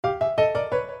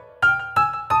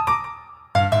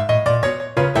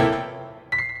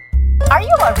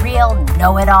a real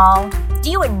know-it-all?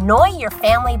 Do you annoy your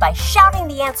family by shouting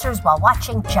the answers while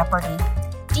watching Jeopardy?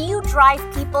 Do you drive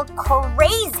people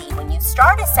crazy when you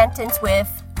start a sentence with,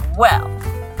 well,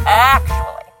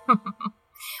 actually?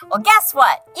 Well, guess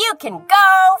what? You can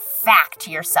go fact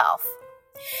yourself.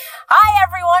 Hi,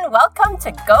 everyone. Welcome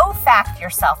to Go Fact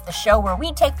Yourself, the show where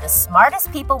we take the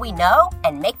smartest people we know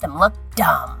and make them look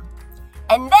dumb.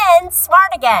 And then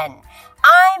smart again.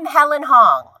 I'm Helen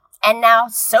Hong. And now,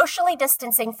 socially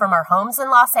distancing from our homes in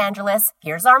Los Angeles,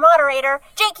 here's our moderator,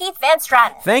 J. Keith Van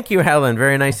Stratton. Thank you, Helen.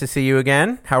 Very nice to see you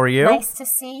again. How are you? Nice to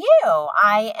see you.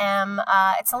 I am,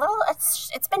 it's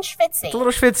been schwitzy. It's a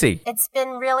little schwitzy. It's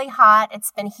been really hot.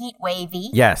 It's been heat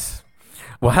wavy. Yes.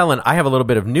 Well, Helen, I have a little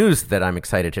bit of news that I'm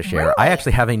excited to share. Really? I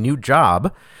actually have a new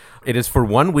job. It is for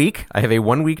 1 week. I have a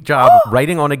 1-week job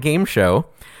writing on a game show.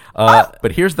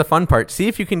 But here's the fun part. See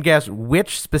if you can guess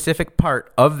which specific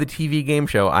part of the TV game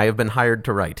show I have been hired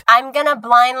to write. I'm going to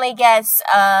blindly guess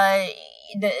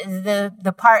the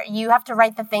part you have to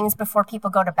write the things before people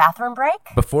go to bathroom break.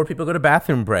 Before people go to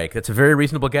bathroom break. That's a very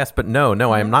reasonable guess, but no,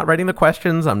 I am not writing the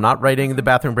questions. I'm not writing the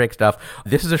bathroom break stuff.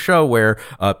 This is a show where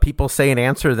people say an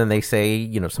answer, then they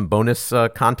say, some bonus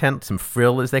content, some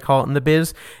frill as they call it in the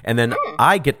biz, and then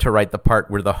I get to write the part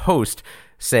where the host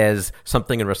says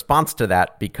something in response to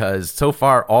that, because so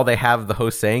far all they have the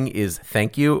host saying is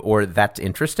thank you or that's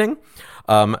interesting.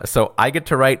 So I get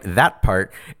to write that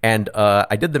part, and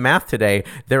I did the math today.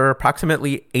 There are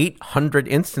approximately 800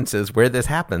 instances where this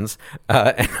happens,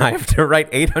 and I have to write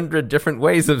 800 different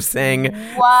ways of saying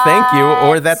thank you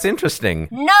or that's interesting.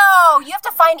 No, you have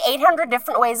to find 800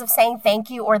 different ways of saying thank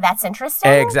you or that's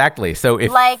interesting? Exactly. So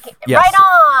if right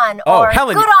on or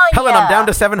Helen, good on Helen, ya. I'm down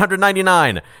to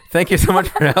 799. Thank you so much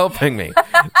for helping me.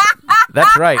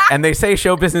 That's right. And they say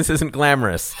show business isn't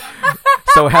glamorous.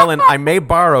 So, Helen, I may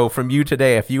borrow from you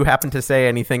today. If you happen to say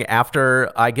anything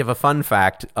after I give a fun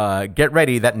fact, get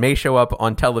ready. That may show up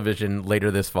on television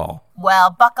later this fall.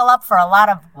 Well, buckle up for a lot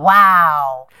of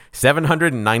wow.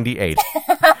 798.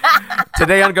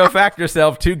 Today on Go Fact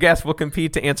Yourself, 2 guests will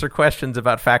compete to answer questions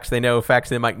about facts they know, facts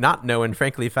they might not know, and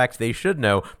frankly, facts they should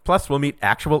know. Plus, we'll meet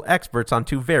actual experts on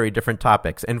 2 very different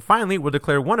topics. And finally, we'll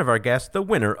declare one of our guests the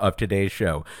winner of today's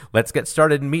show. Let's get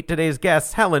started and meet today's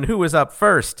guests. Helen, who is up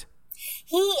first?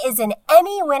 He is an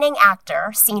Emmy-winning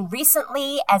actor, seen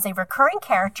recently as a recurring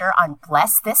character on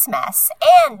Bless This Mess,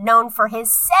 and known for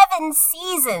his 7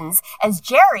 seasons as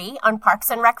Jerry on Parks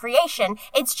and Recreation.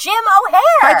 It's Jim O'Hare.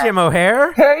 Hi, Jim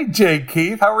O'Hare. Hey, J.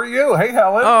 Keith. How are you? Hey,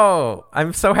 Helen. Oh,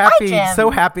 I'm so happy. Hi, Jim. So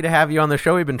happy to have you on the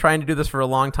show. We've been trying to do this for a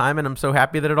long time, and I'm so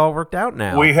happy that it all worked out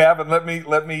now. We have, and let me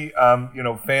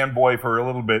fanboy for a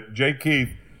little bit. J.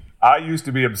 Keith, I used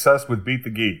to be obsessed with Beat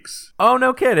the Geeks. Oh,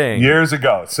 no kidding. Years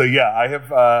ago. So, yeah,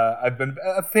 I've been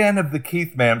a fan of the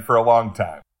Keith Man for a long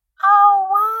time. Oh,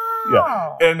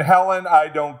 wow. Yeah. And Helen, I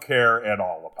don't care at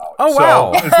all about. Oh,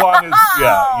 wow. So, as long as,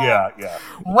 yeah.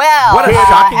 Well, What a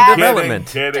shocking development.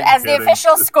 Kidding. as the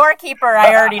official scorekeeper,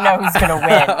 I already know who's going to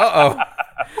win. Uh-oh.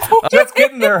 Just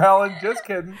kidding there, Helen. Just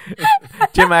kidding.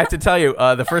 Jim, I have to tell you,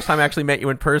 the first time I actually met you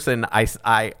in person,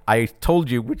 I told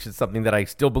you, which is something that I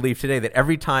still believe today, that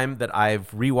every time that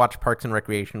I've rewatched Parks and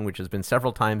Recreation, which has been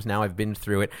several times now, I've been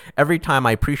through it, every time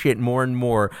I appreciate more and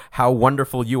more how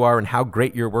wonderful you are and how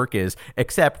great your work is,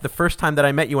 except the first time that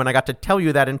I met you and I got to tell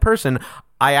you that in person,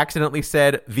 I accidentally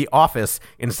said The Office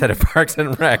instead of Parks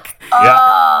and Rec.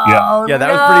 Oh, Yeah, that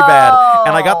no. was pretty bad.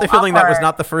 And I got the feeling that was Awkward.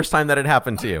 not the first time that it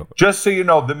happened to you. Just so you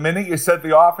know, the minute you said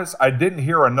The Office, I didn't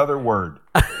hear another word.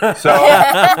 So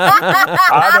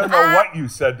I don't know what you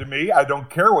said to me. I don't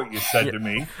care what you said to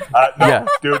me.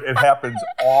 Dude, it happens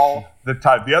all the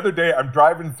time. The other day, I'm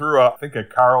driving through, I think a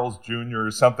Carl's Jr.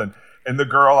 or something, and the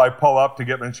girl I pull up to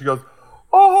get me, and she goes,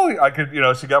 oh, I could,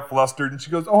 she got flustered, and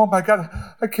she goes, oh my God,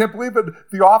 I can't believe it.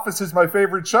 The Office is my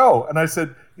favorite show. And I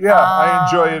said, yeah, I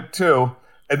enjoy it too.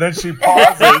 And then she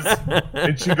pauses,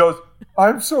 and she goes,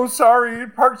 I'm so sorry,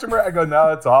 Parks and Rec. I go,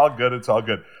 no, it's all good. It's all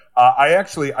good. I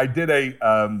did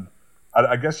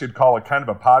I guess you'd call it kind of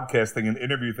a podcast thing, an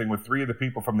interview thing with 3 of the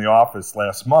people from The Office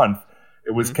last month.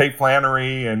 It was Kate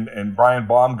Flannery and Brian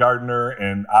Baumgartner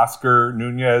and Oscar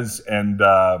Nunez and,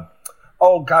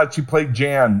 she played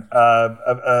Jan.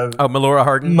 Melora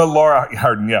Hardin? Melora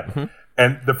Hardin, yeah. Mm-hmm.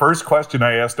 And the first question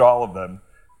I asked all of them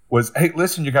was, hey,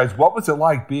 listen, you guys, what was it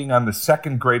like being on the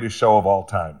 2nd greatest show of all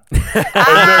time?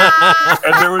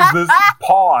 and there was this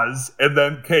pause, and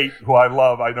then Kate, who I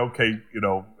love, I know Kate,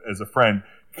 as a friend,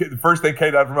 the first thing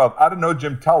came out of her mouth, I don't know,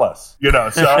 Jim, tell us. So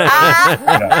because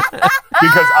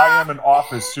I am an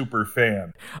Office super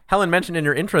fan. Helen mentioned in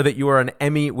your intro that you are an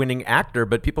Emmy-winning actor,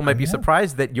 but people might be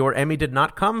surprised that your Emmy did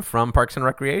not come from Parks and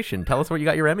Recreation. Tell us what you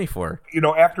got your Emmy for.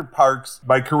 After Parks,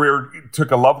 my career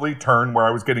took a lovely turn where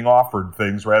I was getting offered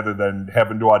things rather than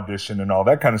having to audition and all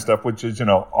that kind of stuff, which is,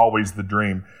 always the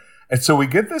dream. And so we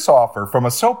get this offer from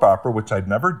a soap opera, which I'd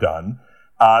never done.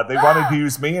 They wanted to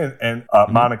use me and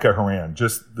Monica Horan,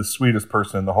 just the sweetest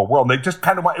person in the whole world. And they just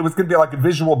kind of it was going to be like a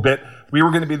visual bit. We were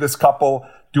going to be this couple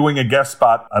doing a guest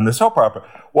spot on the soap opera.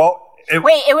 Well, it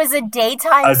was a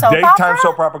daytime soap opera? A daytime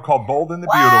soap opera called Bold and the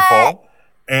Beautiful.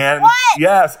 And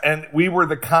yes, and we were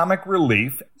the comic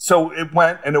relief. So it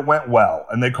went well.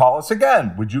 And they call us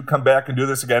again. Would you come back and do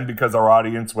this again? Because our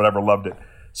audience, whatever, loved it.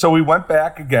 So we went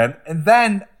back again. And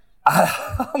then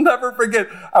I'll never forget.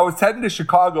 I was heading to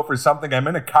Chicago for something. I'm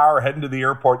in a car heading to the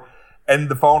airport, and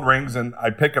the phone rings, and I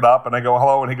pick it up, and I go,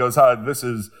 hello, and he goes, hi, this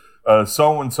is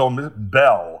so-and-so Miss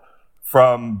Bell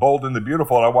from Bold and the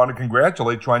Beautiful, and I want to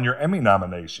congratulate you on your Emmy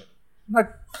nomination. I'm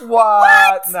like,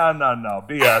 what? No,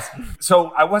 BS. So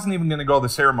I wasn't even going to go to the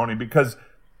ceremony because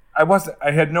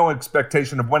I had no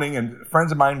expectation of winning, and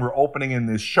friends of mine were opening in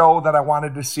this show that I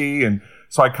wanted to see, and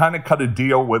so I kind of cut a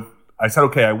deal with, I said,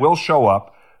 okay, I will show up.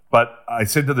 But I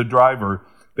said to the driver,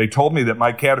 they told me that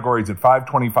my category is at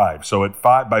 5:25. So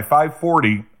by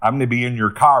 5:40, I'm going to be in your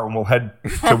car and we'll head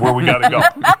to where we got to go.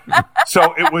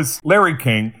 So it was Larry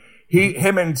King.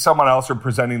 Him and someone else are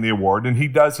presenting the award. And he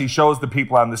shows the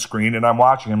people on the screen. And I'm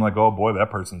watching. I'm like, oh, boy, that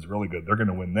person's really good. They're going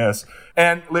to win this.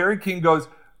 And Larry King goes,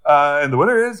 and the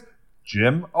winner is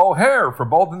Jim O'Hare for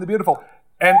Bold and the Beautiful.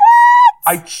 And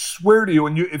I swear to you,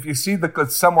 and if you see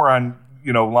somewhere on,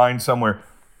 line somewhere,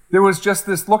 there was just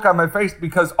this look on my face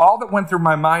because all that went through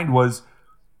my mind was,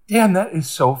 damn, that is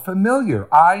so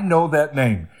familiar. I know that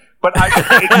name. But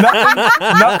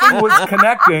nothing was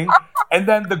connecting. And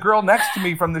then the girl next to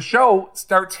me from the show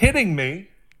starts hitting me.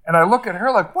 And I look at her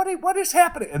like, what is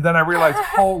happening? And then I realize,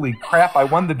 holy crap, I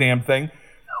won the damn thing.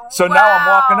 So now I'm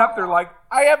walking up there like,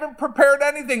 I haven't prepared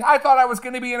anything. I thought I was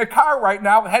going to be in a car right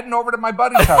now heading over to my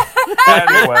buddy's house.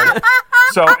 Anyway,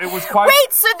 so it was quite...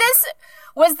 Wait, so this...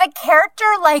 Was the character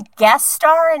guest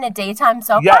star in a daytime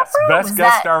soap opera? Yes, best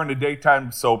guest star in a daytime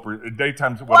soap,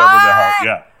 daytime whatever the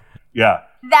hell. Yeah.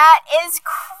 That is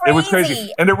crazy. It was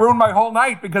crazy. And it ruined my whole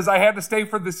night because I had to stay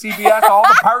for the CBS, all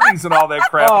the parties and all that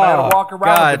crap. And I had to walk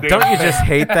around. God, don't you just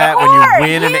hate that when you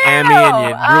win an Emmy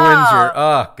and it ruins your...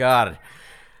 Oh, God.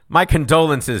 My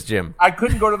condolences, Jim. I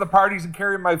couldn't go to the parties and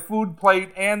carry my food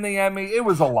plate and the Emmy. It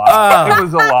was a lot. It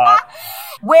was a lot.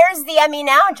 Where's the Emmy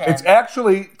now, Jim? It's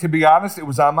actually, to be honest, it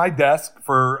was on my desk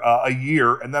for a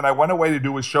year, and then I went away to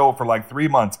do a show for 3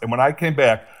 months. And when I came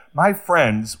back, my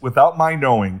friends, without my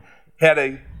knowing,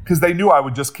 because they knew I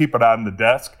would just keep it on the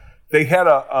desk, they had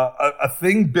a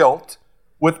thing built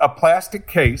with a plastic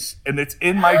case, and it's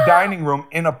in my dining room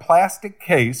in a plastic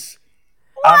case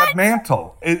on a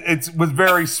mantle. It was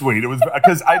very sweet. It was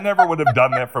because I never would have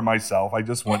done that for myself. I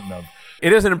just wouldn't have.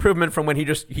 It is an improvement from when he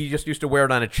just used to wear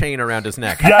it on a chain around his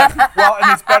neck. Yes, well,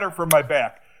 and it's better for my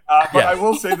back. But I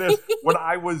will say this. When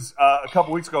I was, a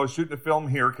couple weeks ago, I was shooting a film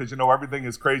here because, everything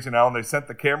is crazy now, and they sent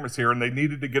the cameras here, and they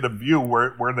needed to get a view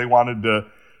where they wanted to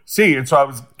see. And so I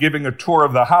was giving a tour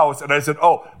of the house, and I said,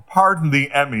 oh, pardon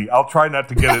the Emmy. I'll try not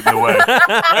to get it in the way.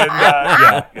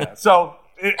 And, So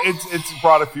it's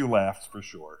brought a few laughs for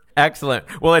sure.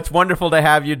 Excellent. Well, it's wonderful to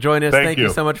have you join us. Thank you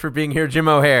so much for being here, Jim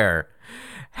O'Hare.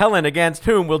 Helen, against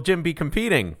whom will Jim be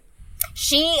competing?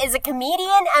 She is a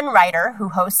comedian and writer who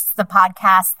hosts the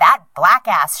podcast That Black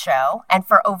Ass Show, and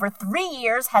for over 3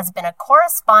 years has been a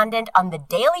correspondent on The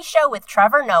Daily Show with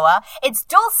Trevor Noah. It's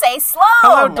Dulcé Sloan.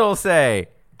 Hello, Dulcé.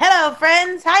 Hello,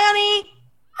 friends. Hi, honey.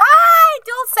 Hi,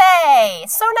 Dulcé.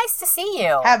 So nice to see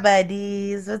you. Hi,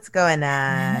 buddies. What's going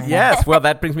on? Yes, well,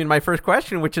 that brings me to my first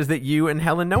question, which is that you and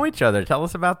Helen know each other. Tell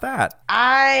us about that.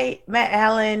 I met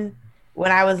Helen when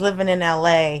I was living in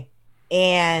LA,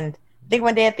 and I think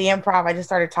one day at the Improv, I just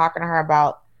started talking to her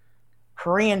about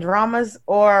Korean dramas,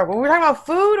 or were we talking about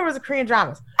food, or was it Korean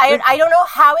dramas? I don't know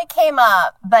how it came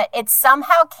up, but it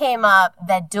somehow came up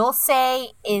that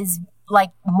Dulcé is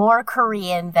more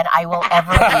Korean than I will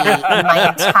ever be in my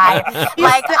entire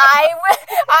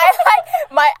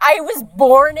I was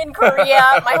born in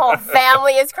Korea. My whole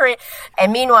family is Korean.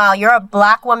 And meanwhile, you're a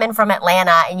black woman from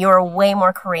Atlanta and you're way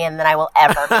more Korean than I will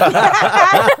ever be.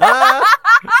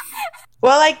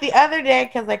 Well, the other day,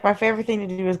 because my favorite thing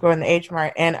to do is go in the H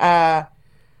Mart, and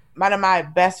one of my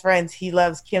best friends, he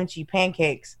loves kimchi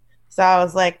pancakes. So I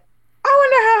was like, I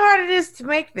wonder how hard it is to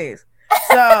make these.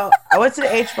 So I went to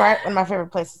the H Mart, one of my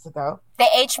favorite places to go. The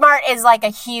H Mart is like a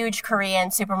huge Korean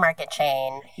supermarket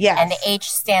chain. Yes. And the H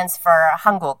stands for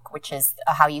Hanguk, which is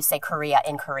how you say Korea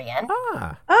in Korean.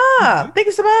 Thank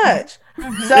you so much.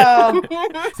 So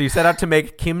you set out to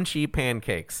make kimchi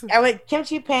pancakes. I went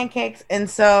kimchi pancakes, and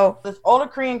so this older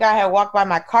Korean guy had walked by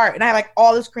my cart, and I had like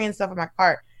all this Korean stuff in my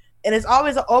cart. And it's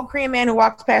always an old Korean man who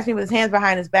walks past me with his hands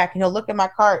behind his back, and he'll look at my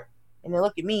cart, and he'll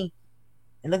look at me,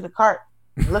 and look at the cart,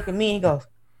 and look at me, and he goes,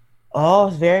 "Oh,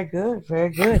 it's very good, very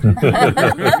good."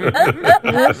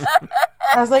 I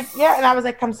was like, "Yeah," and I was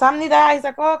like, "Kamsamnida." He's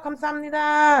like, "Oh,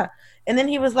 kamsamnida." And then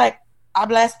he was like,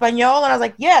 "Habla español," and I was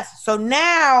like, "Yes." So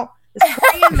now this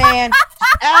Korean man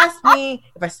asked me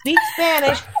if I speak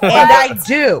Spanish, and I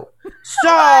do.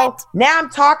 So now I'm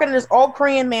talking to this old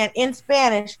Korean man in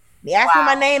Spanish. He asked me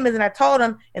what my name is, and I told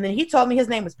him, and then he told me his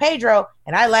name was Pedro,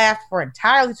 and I laughed for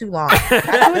entirely too long. Not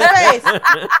to his face.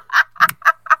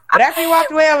 But after he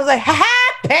walked away, I was like, "Ha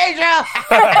ha, Pedro!"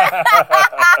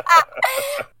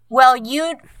 Well,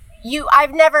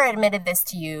 I've never admitted this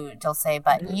to you, Dulcé,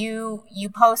 but you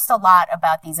post a lot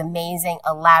about these amazing,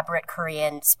 elaborate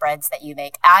Korean spreads that you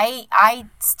make. I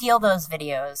steal those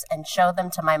videos and show them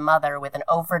to my mother with an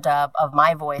overdub of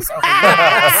my voice over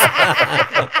yours,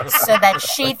 so that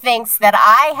she thinks that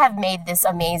I have made this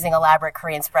amazing, elaborate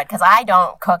Korean spread, because I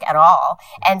don't cook at all.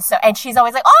 And she's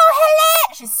always like, "Oh,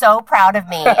 hello!" She's so proud of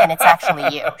me, and it's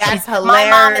actually you. That's hilarious. My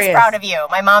mom is proud of you.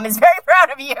 My mom is very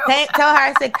proud of you. Tell her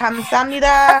I said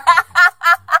감사합니다.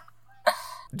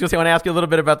 Dulcé, I want to ask you a little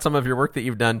bit about some of your work that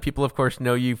you've done. People, of course,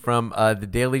 know you from The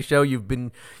Daily Show. You've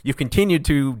continued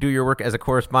to do your work as a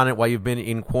correspondent while you've been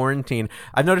in quarantine.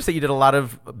 I've noticed that you did a lot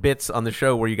of bits on the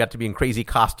show where you got to be in crazy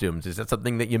costumes. Is that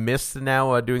something that you miss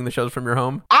now, doing the shows from your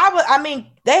home?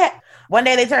 One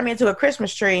day they turned me into a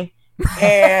Christmas tree,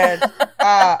 and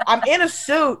I'm in a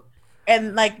suit,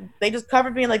 and like they just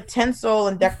covered me in like tinsel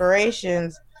and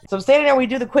decorations. So I'm standing there, we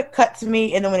do the quick cut to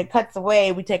me, and then when it cuts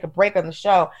away, we take a break on the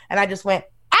show, and I just went,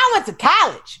 "I went to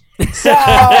college." So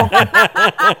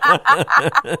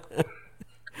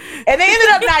and they ended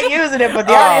up not using it, but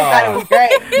the audience thought it was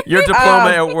great. Your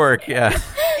diploma at work, yeah.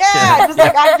 Yeah, just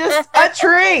like I'm just a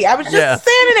tree. I was just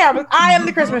standing there. I am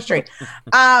the Christmas tree.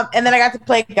 And then I got to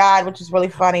play God, which is really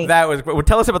funny.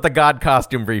 Tell us about the God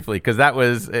costume briefly, because that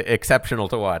was exceptional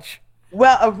to watch.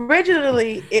 Well,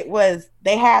 originally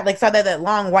they had that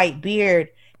long white beard,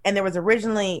 and there was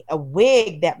originally a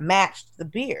wig that matched the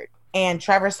beard. And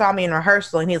Trevor saw me in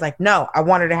rehearsal, and he's like, "No, I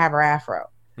want her to have her afro."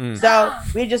 So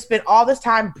we just spent all this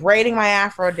time braiding my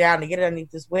afro down to get it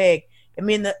underneath this wig. And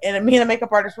me and the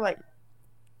makeup artist were like,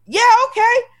 "Yeah,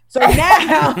 okay." So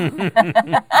now,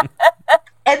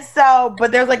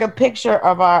 but there's like a picture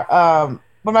of our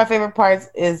one of my favorite parts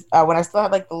is when I still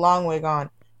had like the long wig on.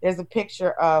 There's a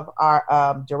picture of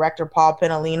our director, Paul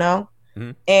Pinolino,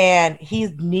 and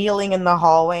he's kneeling in the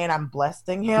hallway, and I'm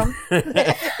blessing him.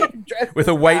 With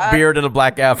a white beard and a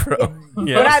black afro.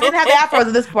 Yes. But I didn't have the afros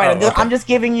at this point. Okay. I'm just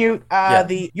giving you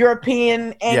the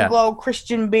European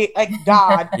Anglo-Christian like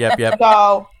God. Yep.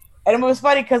 So, and it was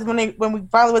funny because when we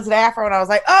finally went to the afro, and I was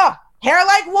like, "Oh, hair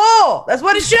like wool. That's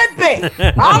what it should be."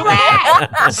 All right.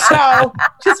 So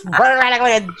just running around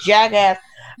like a jackass.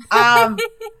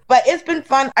 But it's been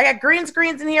fun. I got green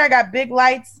screens in here. I got big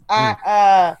lights.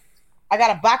 I got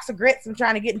a box of grits. I'm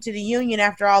trying to get into the union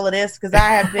after all of this because I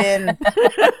have been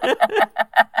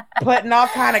putting all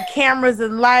kind of cameras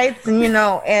and lights, and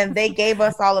and they gave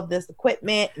us all of this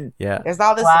equipment. And there's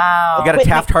all this. Wow. You got to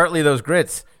Taft-Hartley those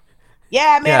grits.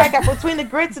 Yeah, man. I got between the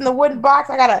grits and the wooden box.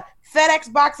 I got a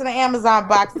FedEx box and an Amazon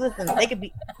box. Listen, they could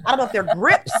be, I don't know if they're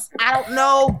grips. I don't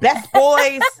know. Best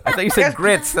Boys. I thought you said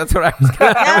grits. That's what I was so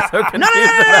confused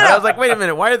about. I was like, wait a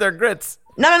minute. Why are there grits?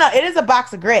 No. It is a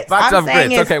box of grits. Box of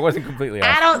grits. Okay, it wasn't completely off.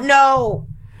 I don't know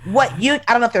I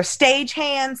don't know if they're stage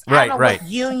hands. I don't know what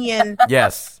union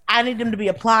I need them to be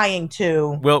applying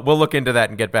to. We'll look into that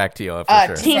and get back to you for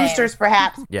sure. Teamsters,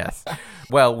 perhaps. Yes.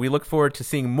 Well, we look forward to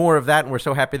seeing more of that, and we're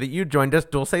so happy that you joined us,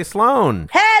 Dulcé Sloan.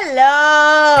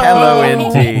 Hello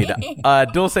indeed.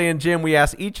 Dulcé and Jim, we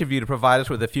asked each of you to provide us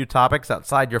with a few topics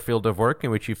outside your field of work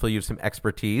in which you feel you have some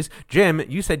expertise. Jim,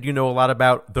 you said you know a lot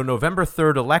about the November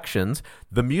 3rd elections,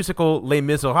 the musical Les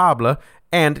Miserables,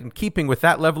 and in keeping with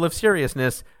that level of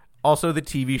seriousness, also the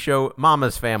TV show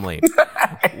Mama's Family.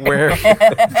 Where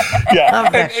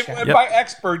by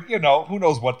expert, who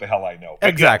knows what the hell I know. But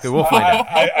exactly, we'll find out.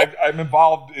 I'm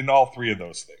involved in all three of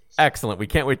those things. Excellent. We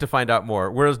can't wait to find out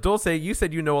more. Whereas Dulcé, you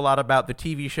said you know a lot about the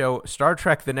TV show Star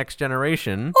Trek: The Next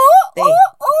Generation.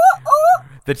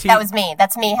 That was me.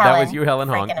 That's me, Helen. That was you, Helen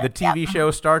Hong. The TV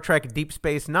show Star Trek: Deep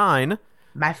Space Nine.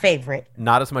 My favorite.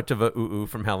 Not as much of a ooh-ooh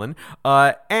from Helen.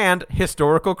 And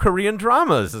historical Korean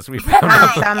dramas, as we found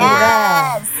out before.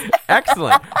 Yes.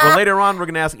 Excellent. Well, later on, we're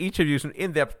going to ask each of you some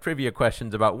in-depth trivia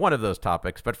questions about one of those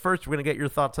topics. But first, we're going to get your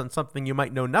thoughts on something you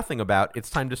might know nothing about. It's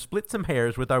time to split some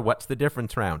hairs with our What's the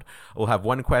Difference round. We'll have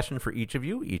one question for each of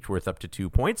you, each worth up to 2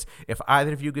 points. If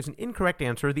either of you gives an incorrect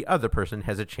answer, the other person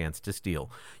has a chance to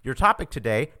steal. Your topic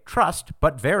today, trust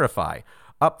but verify.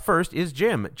 Up first is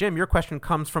Jim. Jim, your question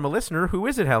comes from a listener. Who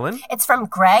is it, Helen? It's from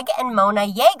Greg and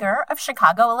Mona Yeager of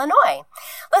Chicago, Illinois.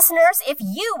 Listeners, if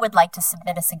you would like to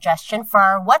submit a suggestion for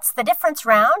our What's the Difference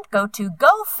round, go to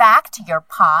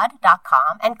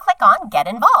gofactyourpod.com and click on Get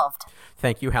Involved.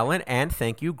 Thank you, Helen, and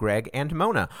thank you, Greg and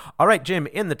Mona. All right, Jim,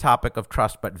 in the topic of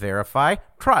trust but verify,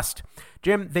 trust.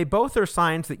 Jim, they both are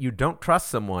signs that you don't trust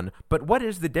someone, but what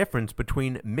is the difference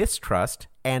between mistrust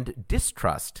and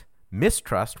distrust?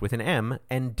 Mistrust with an M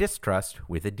and distrust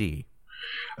with a D.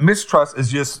 Mistrust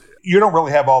is just, you don't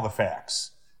really have all the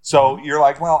facts. So you're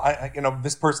like, well,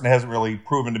 this person hasn't really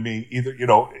proven to me either,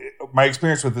 my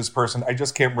experience with this person, I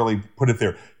just can't really put it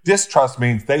there. Distrust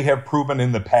means they have proven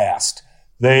in the past.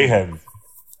 They have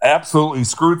absolutely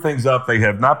screwed things up. They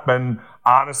have not been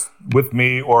honest with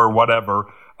me or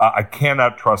whatever. I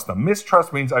cannot trust them.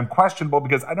 Mistrust means I'm questionable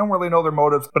because I don't really know their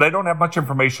motives, but I don't have much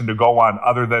information to go on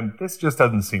other than this just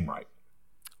doesn't seem right.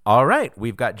 All right.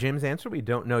 We've got Jim's answer. We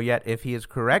don't know yet if he is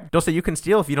correct. Dulcé, you can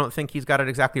steal if you don't think he's got it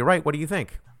exactly right. What do you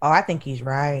think? Oh, I think he's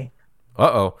right.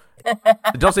 Uh-oh.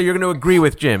 Dulcé, you're going to agree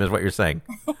with Jim is what you're saying.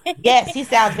 Yes, he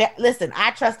sounds listen, I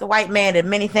trust the white man in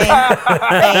many things. And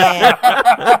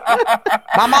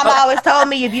my mama always told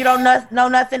me, if you don't know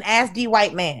nothing, ask D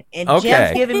white man. And Okay.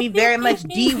 Jim's giving me very much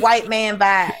D white man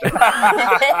vibe.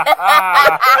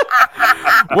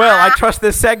 Well, I trust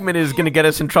this segment is going to get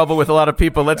us in trouble with a lot of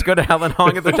people. Let's go to Helen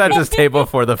Hong at the judges table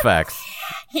for the facts.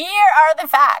 Here are the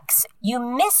facts. You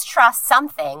mistrust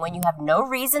something when you have no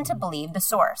reason to believe the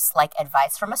source, like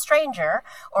advice from a stranger,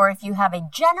 or if you have a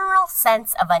general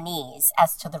sense of unease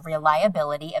as to the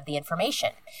reliability of the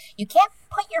information. You can't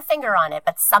put your finger on it,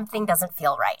 but something doesn't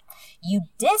feel right. You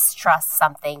distrust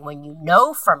something when you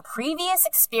know from previous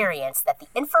experience that the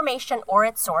information or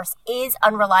its source is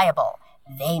unreliable.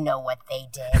 They know what they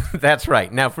did. That's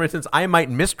right. Now, for instance, I might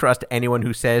mistrust anyone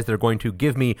who says they're going to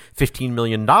give me $15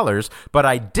 million, but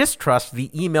I distrust the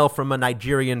email from a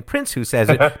Nigerian prince who says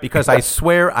it because I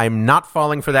swear I'm not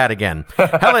falling for that again.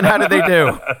 Helen, how did they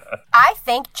do? I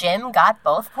think Jim got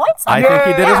both points on I think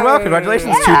he did as well.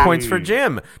 Congratulations. Yeah. 2 points for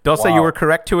Jim. Dulcé, Wow. you were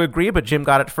correct to agree, but Jim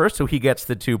got it first, so he gets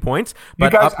the 2 points.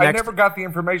 But You guys, up next, I never got the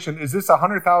information. Is this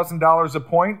 $100,000 a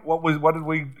point?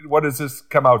 What does this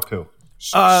come out to?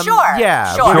 Sure.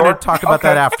 Yeah, Sure. we're going to talk about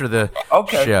that Okay. after the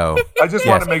Okay. show. I just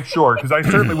want to make sure because I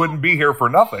certainly wouldn't be here for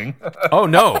nothing. Oh,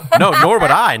 no, nor would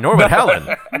I, nor would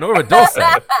Helen, nor would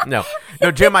Dulcé. No,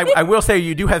 Jim, I will say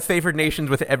you do have favored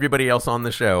nations with everybody else on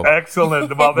the show.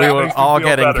 Excellent. Well, that We were makes me all feel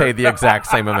getting better. paid the exact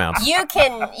same amount. You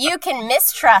can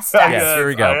mistrust us. Yes, here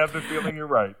we go. I have the feeling you're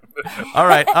right. All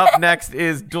right, up next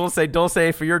is Dulcé.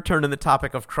 Dulcé, for your turn in the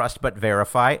topic of trust but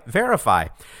verify. Verify.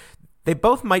 They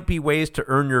both might be ways to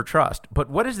earn your trust, but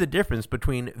what is the difference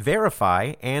between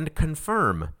verify and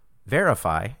confirm?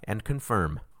 Verify and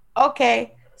confirm.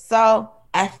 Okay, so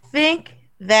I think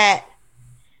that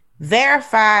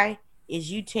verify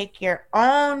is you take your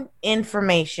own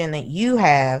information that you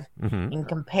have and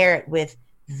compare it with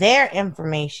their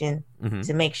information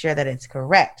to make sure that it's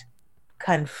correct.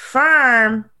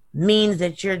 Confirm means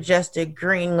that you're just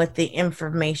agreeing with the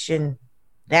information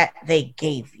that they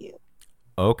gave you.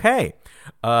 Okay.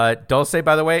 Dulcé,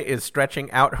 by the way, is stretching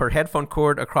out her headphone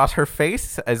cord across her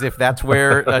face as if that's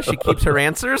where she keeps her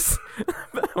answers,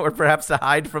 or perhaps to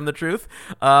hide from the truth.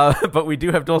 But we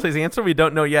do have Dulcé's answer. We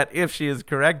don't know yet if she is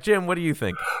correct. Jim, what do you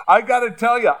think? I got to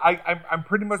tell you, I'm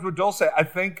pretty much with Dulcé. I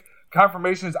think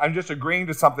confirmation is I'm just agreeing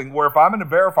to something where if I'm going to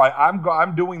verify,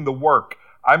 I'm doing the work.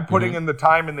 I'm putting in the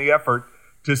time and the effort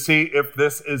to see if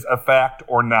this is a fact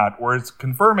or not. Whereas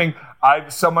confirming,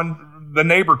 the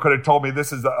neighbor could have told me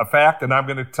this is a fact, and I'm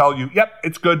going to tell you, yep,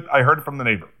 it's good. I heard it from the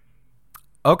neighbor.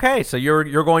 Okay, so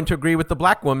you're going to agree with the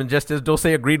black woman just as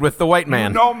Dulcé agreed with the white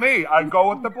man. You know me. I go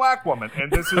with the black woman,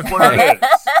 and this is what it is.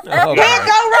 Oh, Can't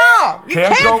go wrong. You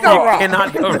Can't can't go go wrong. wrong.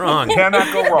 cannot go wrong.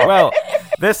 Cannot go wrong. Well,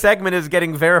 this segment is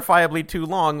getting verifiably too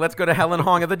long. Let's go to Helen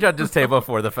Hong at the judges' table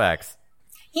for the facts.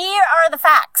 Here are the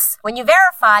facts. When you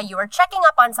verify, you are checking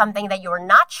up on something that you are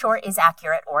not sure is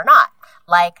accurate or not.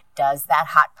 Like, does that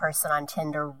hot person on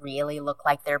Tinder really look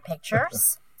like their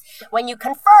pictures? When you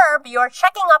confirm, you're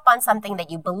checking up on something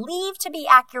that you believe to be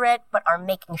accurate but are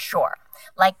making sure.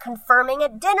 Like confirming a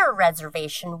dinner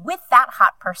reservation with that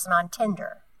hot person on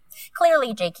Tinder.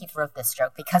 Clearly, J. Keith wrote this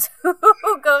joke because who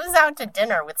goes out to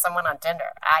dinner with someone on Tinder?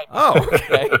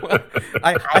 Okay. Well,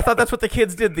 I thought that's what the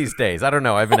kids did these days. I don't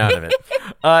know. I've been out of it.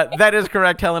 That is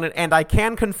correct, Helen, and I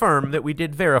can confirm that we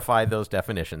did verify those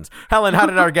definitions. Helen, how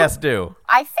did our guest do?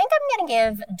 I think I'm going to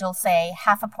give Dulcé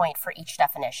half a point for each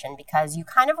definition because you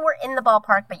kind of were in the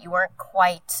ballpark, but you weren't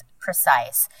quite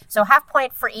precise. So half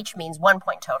point for each means 1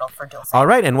 point total for Dulcé. All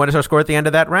right, and what is our score at the end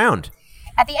of that round?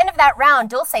 At the end of that round,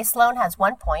 Dulcé Sloan has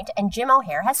 1 point and Jim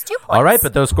O'Hare has 2 points. All right,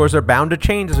 but those scores are bound to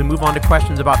change as we move on to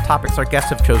questions about topics our guests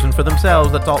have chosen for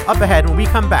themselves. That's all up ahead when we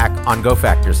come back on Go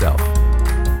Fact Yourself.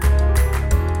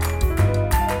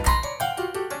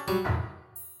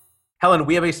 Helen,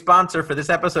 we have a sponsor for this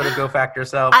episode of Go Fact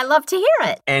Yourself. I love to hear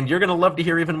it. And you're going to love to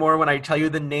hear even more when I tell you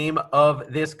the name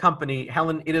of this company.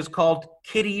 Helen, it is called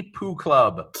Kitty Poo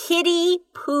Club. Kitty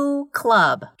Poo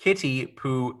Club. Kitty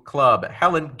Poo Club.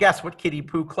 Helen, guess what Kitty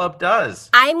Poo Club does?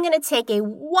 I'm going to take a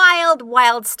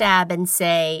wild stab and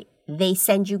say they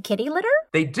send you kitty litter?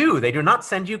 They do. They do not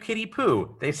send you kitty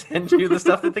poo. They send you the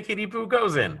stuff that the kitty poo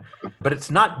goes in. But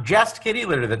it's not just kitty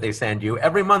litter that they send you.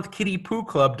 Every month, Kitty Poo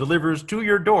Club delivers to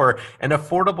your door an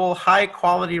affordable,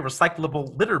 high-quality,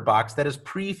 recyclable litter box that is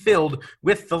pre-filled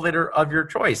with the litter of your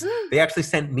choice. They actually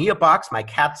sent me a box. My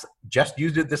cats just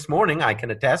used it this morning, I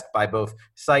can attest, by both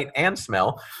sight and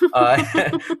smell.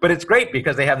 But it's great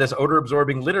because they have this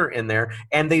odor-absorbing litter in there,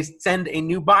 and they send a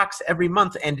new box every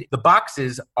month. And the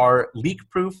boxes are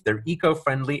leak-proof, they're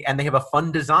eco-friendly, and they have a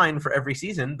fun design for every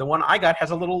season. The one I got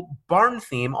has a little barn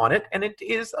theme on it, and it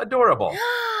is adorable.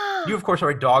 You, of course, are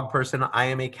a dog person. I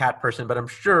am a cat person, but I'm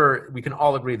sure we can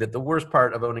all agree that the worst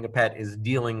part of owning a pet is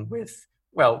dealing with,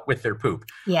 well, with their poop.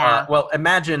 Yeah. Well,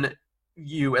 imagine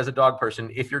you as a dog person,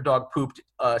 if your dog pooped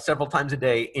several times a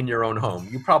day in your own home.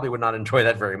 You probably would not enjoy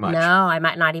that very much. No, I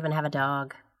might not even have a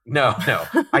dog. No.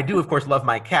 I do, of course, love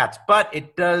my cats, but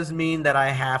it does mean that I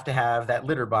have to have that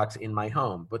litter box in my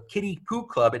home. With Kitty Poo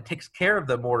Club, it takes care of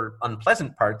the more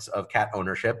unpleasant parts of cat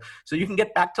ownership, so you can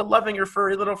get back to loving your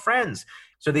furry little friends.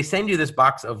 So they send you this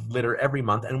box of litter every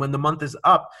month, and when the month is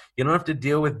up, you don't have to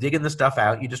deal with digging the stuff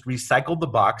out. You just recycle the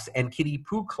box, and Kitty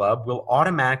Poo Club will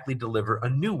automatically deliver a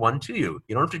new one to you.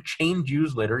 You don't have to change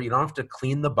used litter. You don't have to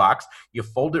clean the box. You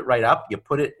fold it right up. You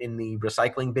put it in the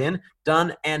recycling bin.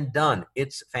 Done and done.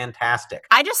 It's fantastic.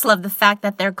 I just love the fact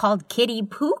that they're called Kitty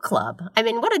Poo Club. I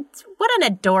mean, what an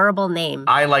adorable name.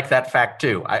 I like that fact,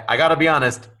 too. I got to be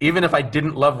honest, even if I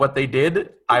didn't love what they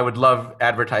did, I would love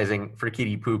advertising for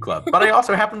Kitty Poo Club. But I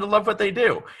also happen to love what they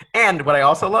do. And what I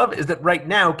also love is that right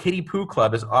now, Kitty Poo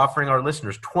Club is offering our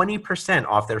listeners 20%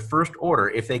 off their first order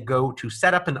if they go to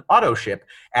set up an auto ship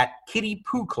at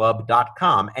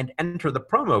kittypooclub.com and enter the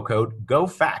promo code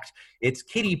GOFACT. It's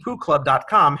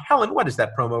kittypooclub.com. Helen, what is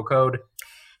that promo code?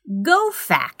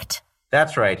 GOFACT.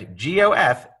 That's right,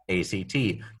 GOFACT.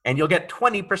 And you'll get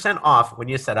 20% off when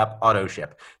you set up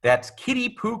AutoShip. That's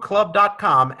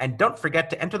kittypooclub.com. And don't forget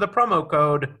to enter the promo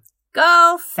code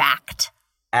GOFACT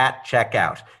at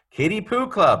checkout. Kitty Poo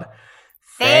Club.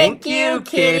 Thank you,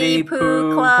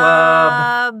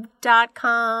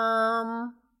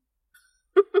 kittypooclub.com.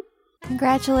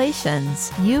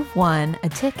 Congratulations! You've won a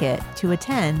ticket to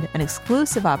attend an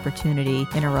exclusive opportunity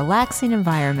in a relaxing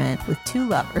environment with two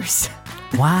lovers.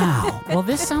 Wow. Well,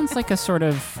 this sounds like a sort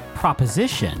of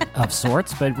proposition of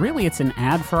sorts, but really it's an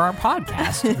ad for our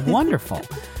podcast. Wonderful.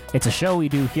 It's a show we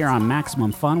do here on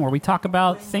Maximum Fun where we talk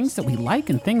about things that we like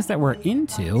and things that we're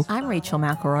into. I'm Rachel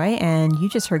McElroy, and you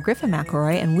just heard Griffin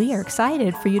McElroy, and we are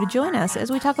excited for you to join us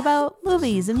as we talk about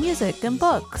movies and music and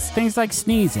books. Things like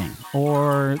sneezing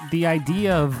or the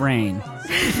idea of rain.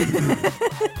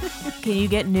 Can you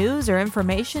get news or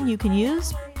information you can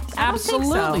use?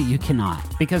 Absolutely you cannot,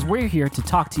 because we're here to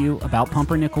talk to you about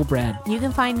pumpernickel bread. You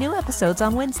can find new episodes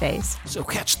on Wednesdays. So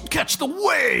catch the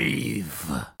wave!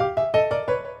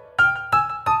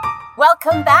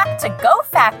 Welcome back to Go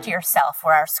Fact Yourself,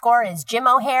 where our score is Jim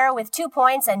O'Hare with 2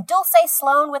 points and Dulcé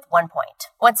Sloan with 1 point.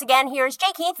 Once again, here's J.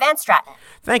 Keith Van Stratton.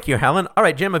 Thank you, Helen. All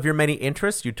right, Jim, of your many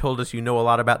interests, you told us you know a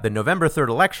lot about the November 3rd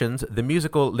elections, the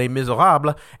musical Les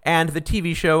Miserables, and the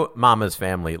TV show Mama's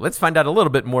Family. Let's find out a little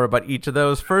bit more about each of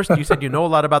those. First, you said you know a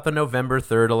lot about the November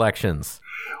 3rd elections.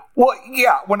 Well,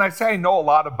 yeah, when I say I know a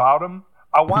lot about them,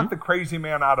 I want the crazy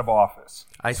man out of office.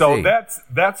 I see.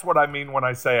 That's what I mean when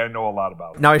I say I know a lot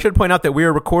about it. Now, I should point out that we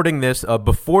are recording this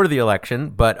before the election,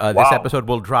 but this episode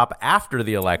will drop after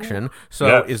the election.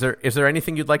 So Yes. is there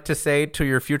anything you'd like to say to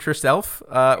your future self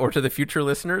or to the future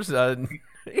listeners? Yes,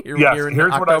 Here's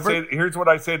here's what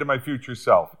I say to my future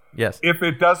self. Yes. If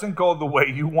it doesn't go the way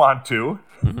you want to,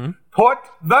 put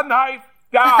the knife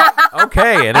down.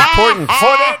 Okay, an important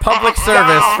public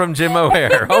service from Jim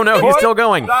O'Hare. Oh no, he's still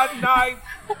going. Put the knife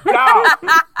down.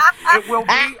 It will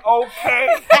be okay.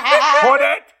 Put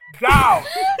it down.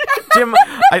 Jim,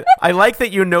 I like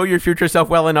that you know your future self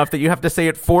well enough that you have to say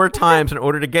it 4 times in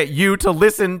order to get you to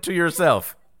listen to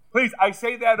yourself. Please, I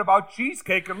say that about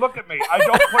cheesecake, and look at me. I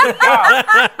don't put it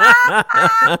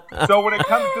down. So when it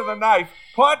comes to the knife,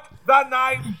 put the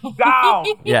knife down.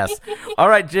 Yes. All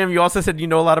right, Jim, you also said you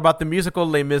know a lot about the musical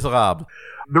Les Miserables.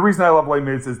 The reason I love Les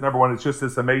Mis is, number one, it's just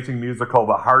this amazing musical,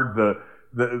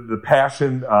 the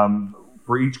passion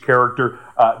for each character.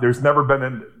 There's never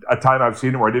been a time I've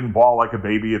seen it where I didn't bawl like a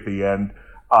baby at the end.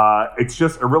 It's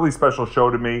just a really special show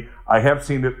to me. I have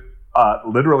seen it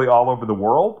literally all over the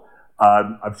world.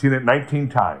 I've seen it 19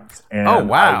 times. And oh,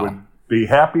 wow. I would be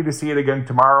happy to see it again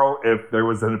tomorrow if there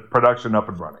was a production up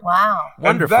and running. Wow.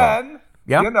 Wonderful. And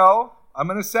then, I'm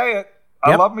going to say it.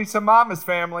 I love me some Mama's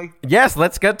Family. Yes,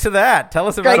 let's get to that. Tell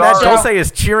us about that. Dulcé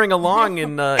is cheering along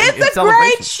in It's in a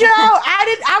great show.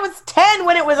 I was 10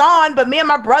 when it was on, but me and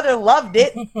my brother loved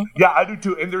it. Yeah, I do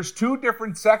too. And there's 2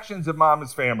 different sections of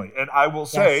Mama's Family. And I will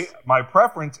say my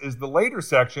preference is the later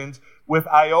sections with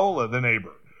Iola, the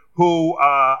neighbor, who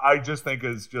I just think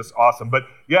is just awesome. But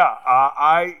yeah,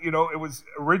 it was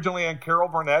originally on Carol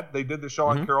Burnett. They did the show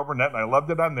on Carol Burnett, and I loved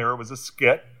it on there. It was a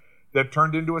skit that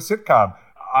turned into a sitcom.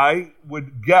 I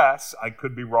would guess, I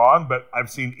could be wrong, but I've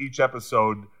seen each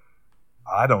episode,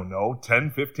 I don't know,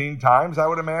 10, 15 times, I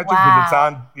would imagine, because it's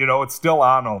on, it's still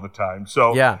on all the time.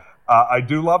 So I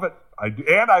do love it. I do.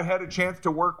 And I had a chance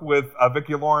to work with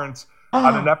Vicki Lawrence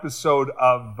on an episode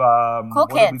of Cool Kids.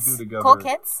 What did we do together? Cool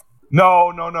Kids?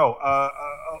 No.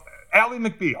 Ally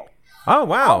McBeal. Oh,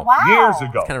 wow. Years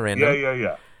ago. Kind of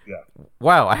random. Yeah.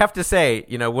 Wow, I have to say,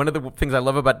 one of the things I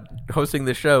love about hosting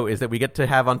the show is that we get to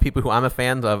have on people who I'm a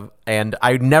fan of, and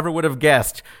I never would have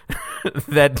guessed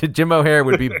that Jim O'Hare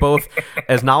would be both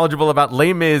as knowledgeable about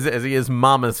Les Mis as he is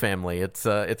Mama's Family. It's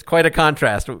quite a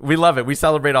contrast. We love it. We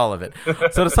celebrate all of it.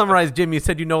 So to summarize, Jim, you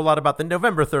said you know a lot about the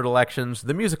November 3rd elections,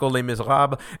 the musical Les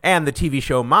Miserables, and the TV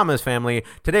show Mama's Family.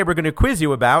 Today we're going to quiz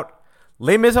you about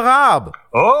Les Miserables.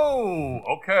 Oh,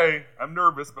 okay. I'm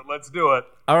nervous, but let's do it.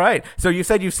 All right. So you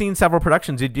said you've seen several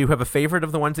productions. Do you have a favorite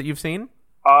of the ones that you've seen?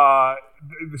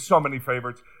 There's so many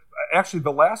favorites. Actually,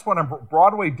 the last one on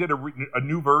Broadway did a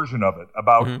new version of it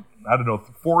about,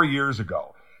 4 years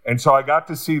ago. And so I got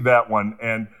to see that one.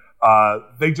 And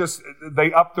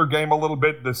they upped their game a little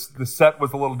bit. The set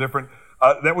was a little different.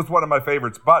 That was one of my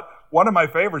favorites. But one of my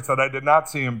favorites that I did not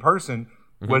see in person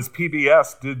was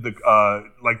PBS did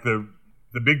the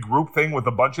big group thing with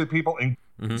a bunch of people. And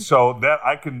so that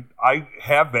I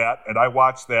have that, and I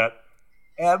watch that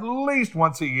at least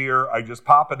once a year. I just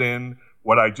pop it in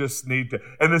when I just need to.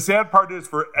 And the sad part is,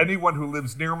 for anyone who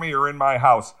lives near me or in my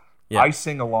house, I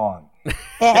sing along.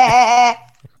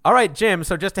 All right, Jim,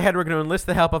 so just ahead, we're going to enlist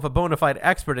the help of a bona fide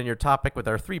expert in your topic with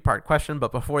our 3-part question.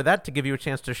 But before that, to give you a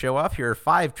chance to show off, here are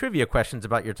 5 trivia questions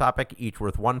about your topic, each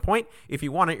worth 1 point. If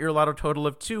you want it, you're allowed a total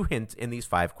of 2 hints in these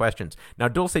 5 questions. Now,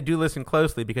 Dulcé, do listen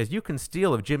closely, because you can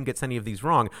steal if Jim gets any of these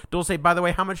wrong. Dulcé, by the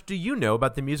way, how much do you know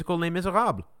about the musical Les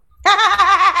Miserables?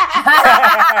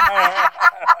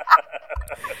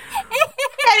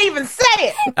 Can't even say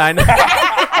it. I know.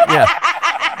 Yeah.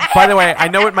 By the way, I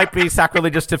know it might be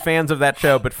sacrilegious to fans of that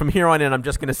show, but from here on in, I'm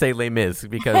just going to say Les Mis,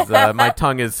 because my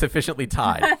tongue is sufficiently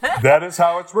tied. That is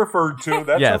how it's referred to.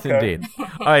 That's yes, okay. Indeed.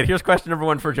 All right, here's question number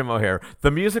 1 for Jim O'Hare.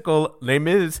 The musical Les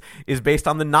Mis is based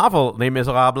on the novel Les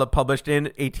Miserables, published in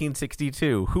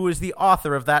 1862. Who is the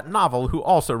author of that novel, who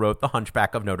also wrote The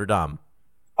Hunchback of Notre Dame?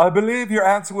 I believe your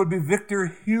answer would be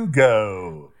Victor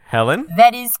Hugo. Helen?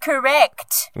 That is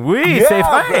correct. Oui, c'est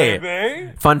vrai.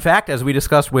 Baby. Fun fact, as we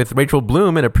discussed with Rachel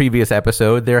Bloom in a previous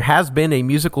episode, there has been a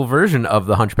musical version of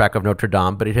The Hunchback of Notre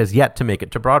Dame, but it has yet to make it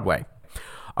to Broadway.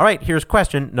 All right, here's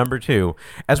question number 2.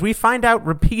 As we find out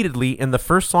repeatedly in the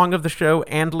first song of the show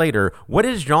and later, what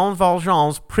is Jean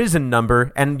Valjean's prison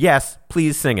number? And yes,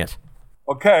 please sing it.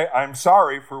 Okay, I'm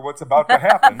sorry for what's about to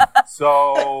happen.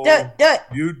 So Do it.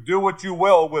 you do what you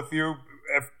will with your,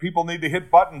 if people need to hit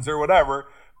buttons or whatever.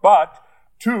 But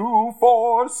 2,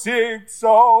 4, 6,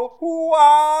 0,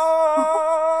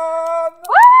 1.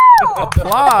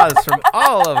 Applause from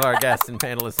all of our guests and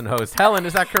panelists and hosts. Helen,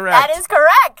 is that correct? That is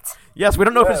correct. Yes, we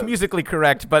don't know if it's musically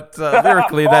correct, but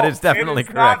lyrically that is definitely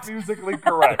correct. It is not musically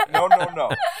correct. No.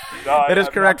 It is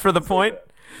correct for the point.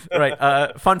 Right.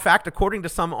 Fun fact, according to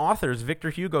some authors,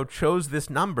 Victor Hugo chose this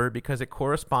number because it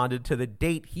corresponded to the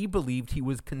date he believed he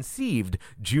was conceived,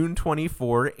 June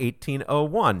 24,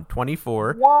 1801.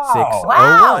 24, Wow. 601.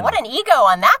 Wow, what an ego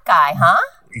on that guy, huh?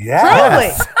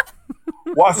 Yes.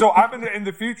 Well, so I'm in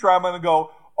the future. I'm going to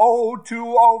go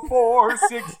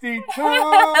 020462.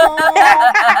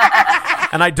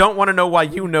 And I don't want to know why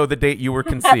you know the date you were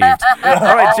conceived.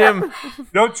 All right, Jim.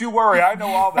 Don't you worry. I know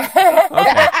all that stuff.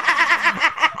 Okay.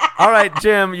 All right,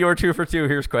 Jim, you're 2 for 2.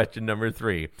 Here's question number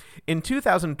 3. In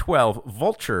 2012,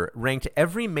 Vulture ranked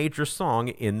every major song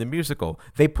in the musical.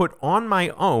 They put On My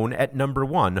Own at number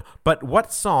 1, but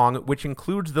what song, which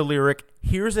includes the lyric,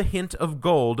 "Here's a hint of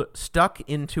gold stuck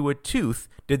into a tooth,"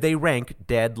 did they rank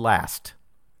dead last?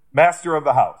 Master of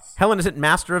the House. Helen, is it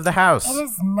Master of the House? It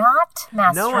is not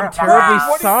Master No, I'm of the terribly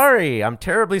House. sorry. I'm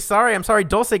terribly sorry. I'm sorry.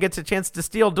 Dulcé gets a chance to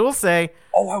steal. Dulcé.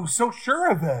 Oh, I was so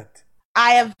sure of it.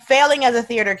 I am failing as a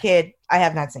theater kid. I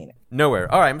have not seen it.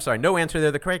 Nowhere. All right, I'm sorry. No answer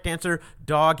there. The correct answer,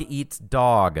 Dog Eats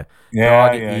Dog. Yeah,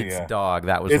 Dog yeah, Eats yeah. Dog.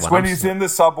 That was It's one. when he's in the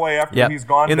subway after he's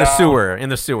gone in the down. sewer. In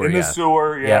the sewer. In the yeah.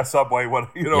 sewer, yeah, Yeah. subway. What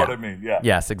you know Yeah. what I mean? Yeah.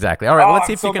 Yes, exactly. All right, well, let's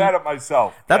see I'm if so you can. mad at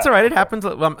myself. That's Yeah. all right. It happens.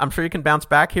 Well, I'm sure you can bounce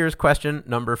back. Here's question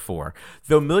number 4.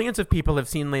 Though millions of people have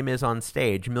seen Les Mis on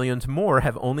stage, millions more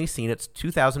have only seen its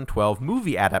 2012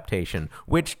 movie adaptation,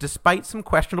 which, despite some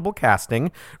questionable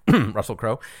casting, Russell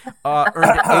Crowe,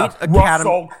 earned 8 Academy.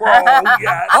 Russell Crowe.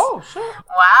 Yes. Oh, sure.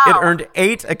 Wow. It earned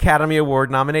 8 Academy Award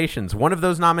nominations. One of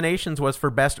those nominations was for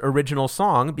Best Original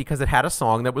Song because it had a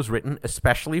song that was written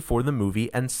especially for the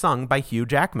movie and sung by Hugh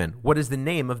Jackman. What is the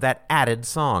name of that added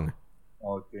song?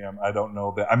 Oh damn! I don't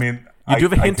know that. I mean, You do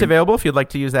have a hint available if you'd like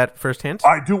to use that first hint.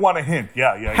 I do want a hint.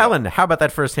 Yeah. Helen, how about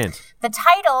that first hint? The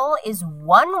title is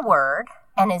one word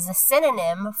and is a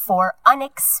synonym for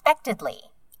unexpectedly.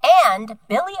 And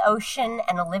Billy Ocean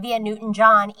and Olivia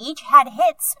Newton-John each had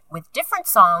hits with different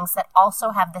songs that also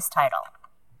have this title.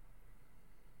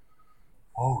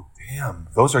 Oh damn!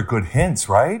 Those are good hints,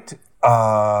 right?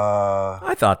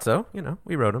 I thought so.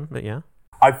 We wrote them, but yeah.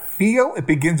 I feel it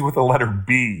begins with the letter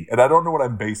B, and I don't know what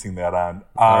I'm basing that on.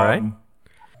 All right.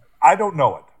 I don't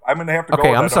know it. I'm going to have to go Okay,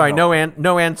 with I'm I don't sorry. know.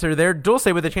 No answer there.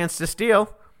 Dulcé with a chance to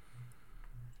steal.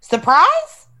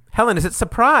 Surprise? Helen, is it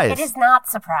Surprise? It is not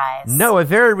Surprise. No, a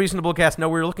very reasonable guess. No,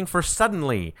 we were looking for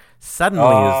Suddenly. Suddenly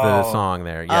is the song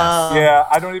there. Yes. Yeah,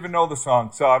 I don't even know the song,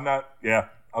 so I'm not. Yeah.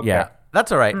 Okay. Yeah. That's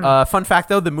all right. Fun fact,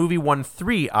 though, the movie won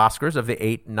 3 Oscars of the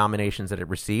 8 nominations that it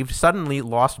received. Suddenly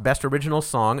lost Best Original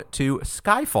Song to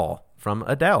Skyfall from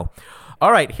Adele.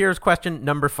 All right, here's question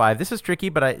number 5. This is tricky,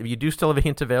 but you do still have a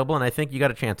hint available, and I think you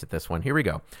got a chance at this one. Here we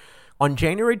go. On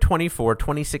January 24,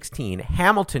 2016,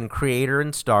 Hamilton creator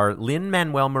and star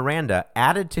Lin-Manuel Miranda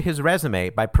added to his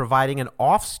resume by providing an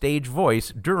off-stage voice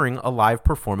during a live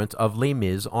performance of Les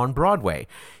Mis on Broadway.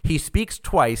 He speaks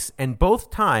twice, and both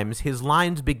times his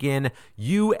lines begin,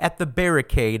 "You at the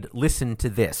barricade, listen to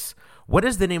this." What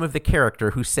is the name of the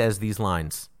character who says these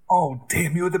lines? Oh,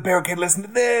 damn you at the barricade, listen to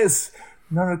this.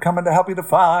 None are coming to help you to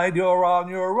fight. You're on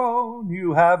your own.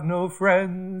 You have no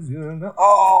friends.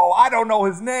 Oh, I don't know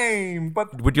his name,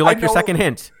 but Would you like your second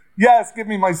hint? Yes, give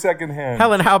me my second hint.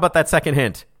 Helen, how about that second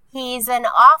hint? He's an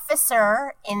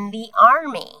officer in the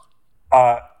army.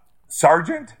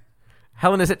 Sergeant?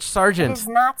 Helen, is it It Sergeant? is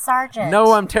not Sergeant.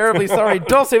 No, I'm terribly sorry.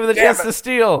 Dulcé with a Damn chance it. to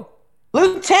steal.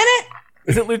 Lieutenant?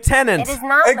 Is it Lieutenant? It is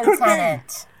not It could be.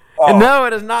 Lieutenant. Oh. No,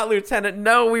 it is not Lieutenant.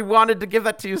 No, we wanted to give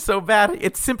that to you so bad.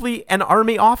 It's simply an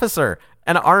army officer.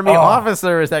 An army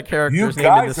officer is that character's You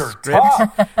name in guys the are script.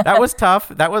 tough. That was tough.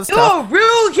 That was tough. Oh,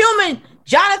 real human.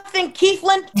 Jonathan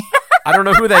Keithland? I don't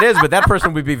know who that is, but that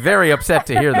person would be very upset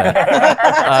to hear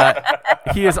that.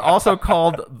 He is also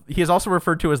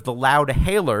referred to as the loud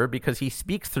hailer because he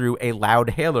speaks through a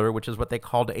loud hailer, which is what they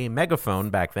called a megaphone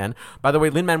back then. By the way,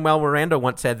 Lin-Manuel Miranda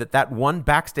once said that one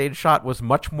backstage shot was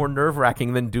much more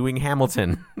nerve-wracking than doing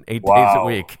Hamilton 8 days a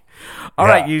week. All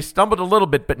right, you stumbled a little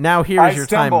bit, but now here's your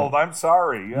time. I stumbled. I'm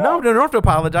sorry. Yeah. No, don't have to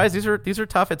apologize. These are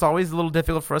tough. It's always a little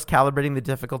difficult for us calibrating the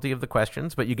difficulty of the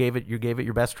questions, but you gave it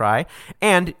your best try.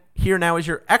 And here now is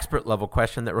your expert level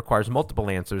question that requires multiple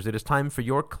answers. It is time for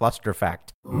your cluster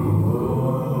fact.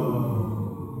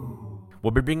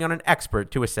 We'll be bringing on an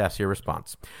expert to assess your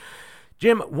response.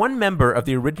 Jim, one member of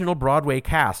the original Broadway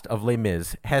cast of Les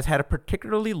Mis has had a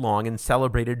particularly long and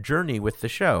celebrated journey with the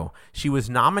show. She was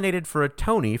nominated for a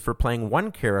Tony for playing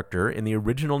one character in the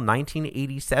original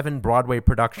 1987 Broadway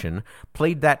production,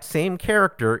 played that same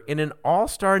character in an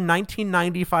all-star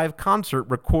 1995 concert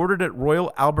recorded at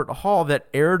Royal Albert Hall that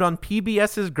aired on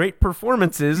PBS's Great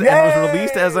Performances and was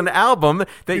released as an album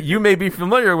that you may be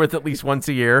familiar with at least once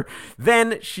a year.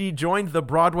 Then she joined the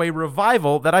Broadway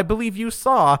revival that I believe you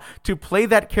saw to play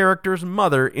that character's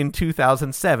mother in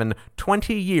 2007,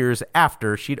 20 years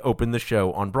after she'd opened the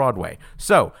show on Broadway.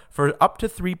 So, for up to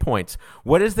 3 points,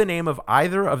 what is the name of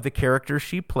either of the characters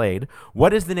she played?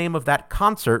 What is the name of that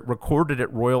concert recorded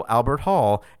at Royal Albert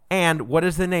Hall? And what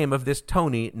is the name of this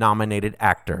Tony-nominated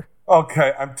actor?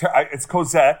 Okay, it's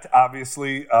Cosette,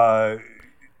 obviously, because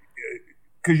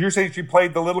you're saying she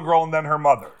played the little girl and then her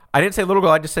mother. I didn't say little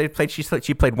girl. I just said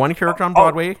she played one character on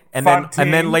Broadway, and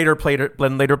then later played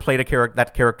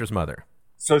that character's mother.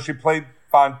 So she played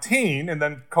Fantine, and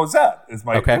then Cosette is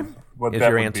my okay. What is that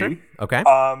your would answer? Be. Okay.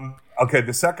 Okay.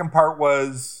 The second part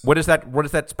was what is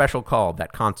that special called?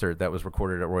 That concert that was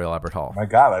recorded at Royal Albert Hall. My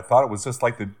God, I thought it was just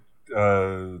like the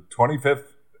 25th.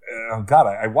 Oh God,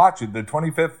 I watched it. The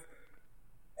 25th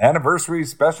anniversary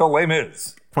special Les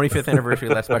Mis. 25th anniversary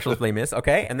of that special Les Mis.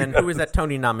 Okay, and then who is that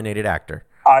Tony-nominated actor?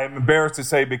 I'm embarrassed to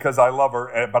say because I love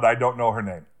her, but I don't know her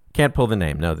name. Can't pull the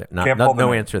name. No,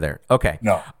 no answer there. Okay.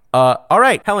 No. All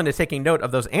right. Helen is taking note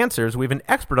of those answers. We have an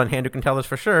expert on hand who can tell us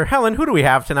for sure. Helen, who do we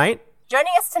have tonight?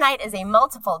 Joining us tonight is a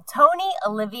multiple Tony,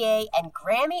 Olivier, and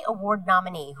Grammy Award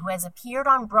nominee who has appeared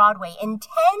on Broadway in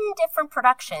 10 different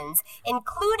productions,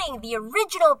 including the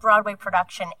original Broadway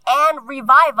production and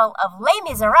revival of Les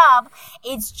Miserables.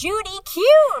 It's Judy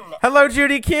Kuhn. Hello,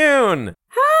 Judy Kuhn.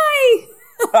 Hi.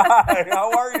 Hi,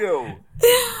 how are you?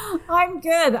 I'm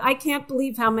good. I can't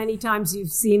believe how many times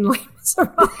you've seen Les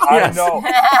Miserables. I know.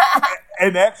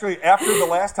 And actually, after the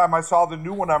last time I saw the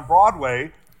new one on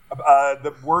Broadway,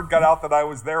 the word got out that I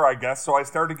was there, I guess. So I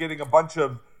started getting a bunch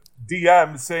of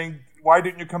DMs saying, why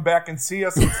didn't you come back and see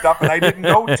us and stuff? And I didn't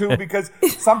know to because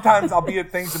sometimes I'll be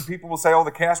at things and people will say, oh, the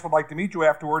cast would like to meet you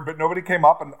afterward, but nobody came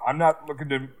up and I'm not looking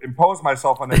to impose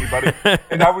myself on anybody.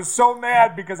 And I was so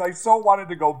mad because I so wanted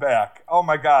to go back. Oh,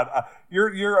 my God.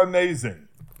 You're amazing.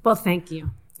 Well, thank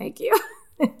you. Thank you.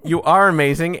 You are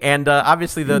amazing, and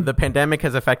obviously the pandemic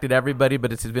has affected everybody,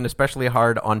 but it's been especially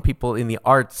hard on people in the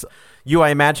arts. You, I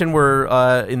imagine, were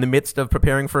in the midst of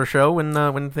preparing for a show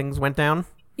when things went down?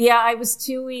 Yeah, I was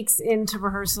 2 weeks into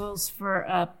rehearsals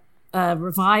for a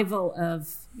revival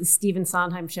of the Stephen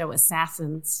Sondheim show,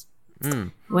 Assassins,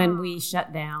 when we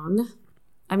shut down.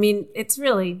 I mean, it's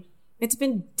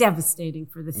been devastating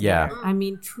for the theater. Yeah. I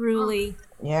mean, truly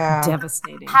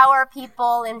devastating. How are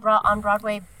people on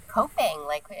Broadway coping?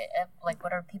 Like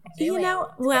what are people doing?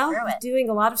 Doing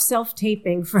a lot of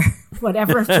self-taping for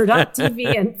whatever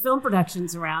TV and film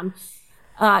productions around.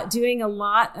 Doing a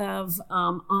lot of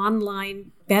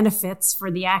online benefits for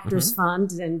the Actors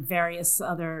Fund and various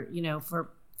other,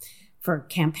 for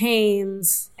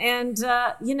campaigns, and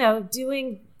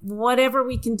doing whatever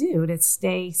we can do to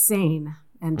stay sane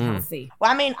and healthy.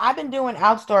 Well, I mean, I've been doing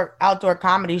outdoor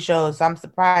comedy shows. So I'm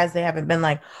surprised they haven't been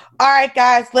like, all right,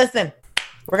 guys, listen.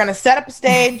 We're going to set up a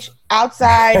stage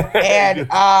outside and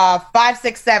 5,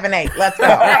 6, 7, 8. Let's go.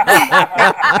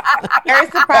 Very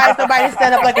surprised nobody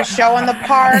set up like a show in the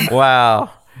park.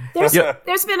 Wow.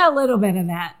 There's been a little bit of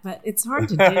that, but it's hard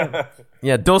to do.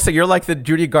 Yeah, Dulcé, you're like the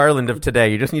Judy Garland of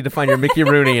today. You just need to find your Mickey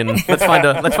Rooney and let's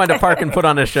find a park and put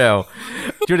on a show.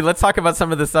 Judy, let's talk about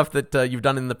some of the stuff that you've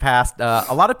done in the past.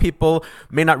 A lot of people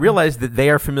may not realize that they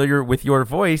are familiar with your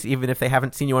voice, even if they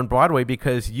haven't seen you on Broadway,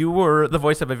 because you were the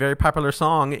voice of a very popular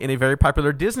song in a very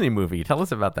popular Disney movie. Tell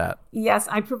us about that. Yes,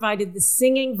 I provided the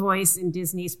singing voice in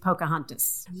Disney's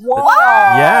Pocahontas. Wow.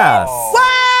 Yes.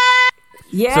 What?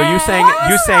 Yeah. So you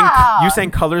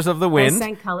sang "Colors of the Wind" I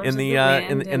sang Colors in the of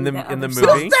the Wind in the and movie.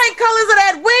 You sang Colors of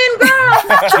that Wind,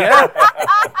 girl. Yeah.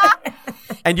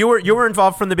 And you were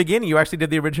involved from the beginning. You actually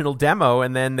did the original demo,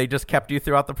 and then they just kept you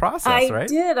throughout the process,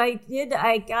 right? I did.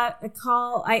 I got a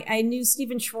call. I knew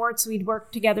Stephen Schwartz. We'd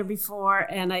worked together before,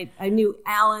 and I knew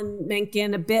Alan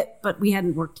Menken a bit, but we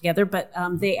hadn't worked together. But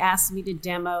they asked me to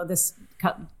demo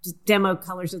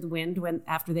Colors of the Wind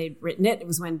after they'd written it. It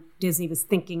was when Disney was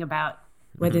thinking about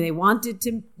whether they wanted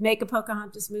to make a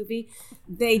Pocahontas movie.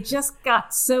 They just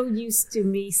got so used to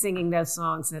me singing those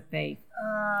songs that they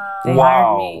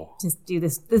hired me to do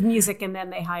the music, and then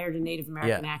they hired a Native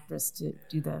American actress to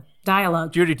do the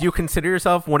dialogue. Judy, do you consider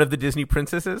yourself one of the Disney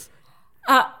princesses?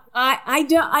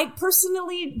 I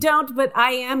personally don't, but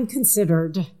I am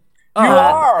considered. You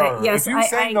are. Yes, if you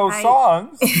sang those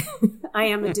songs. I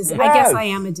am a Disney. Yes. I guess I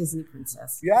am a Disney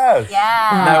princess. Yes.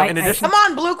 Yeah. Now, in addition, Come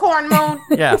on, Blue Corn Moon.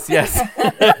 Yes. Well,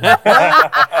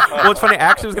 it's funny. I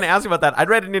actually was going to ask you about that. I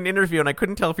read in an interview, and I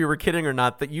couldn't tell if you were kidding or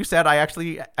not, that you said,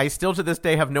 I still to this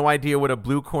day have no idea what a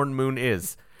blue corn moon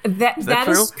is. That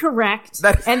true? is correct.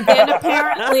 And then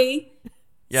apparently,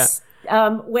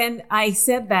 when I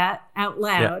said that out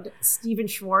loud, Stephen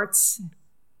Schwartz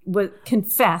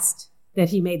confessed that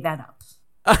he made that up.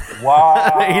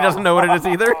 Wow. He doesn't know what it is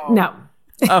either? No.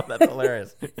 Oh, that's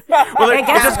hilarious. Well, it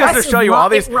just goes to show you all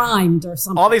these rhymed or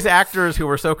something. All these actors who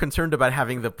were so concerned about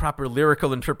having the proper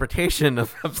lyrical interpretation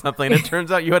of something. It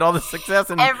turns out you had all this success,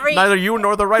 and neither you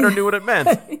nor the writer knew what it meant.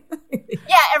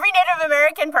 Yeah, every Native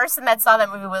American person that saw that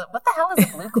movie was, what the hell is a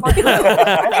blue corn?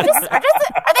 Are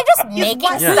they just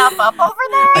making stuff up over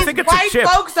there? I think it's white a chip.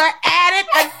 folks are at it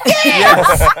again.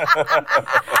 Yes.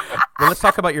 Well, let's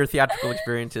talk about your theatrical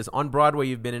experiences. On Broadway,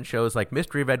 you've been in shows like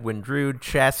Mystery of Edwin Drood,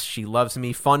 Chess, She Loves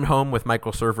Me, Fun Home with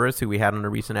Michael Cerveris, who we had on a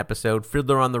recent episode,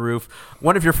 Fiddler on the Roof.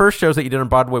 One of your first shows that you did on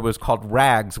Broadway was called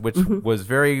Rags, which was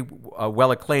very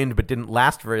well acclaimed but didn't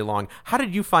last very long. How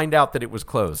did you find out that it was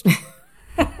closed?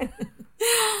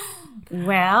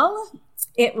 Well,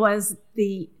 it was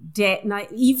the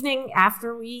evening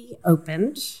after we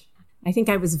opened. I think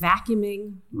I was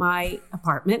vacuuming my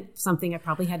apartment, something I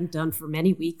probably hadn't done for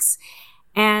many weeks.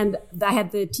 And I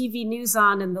had the TV news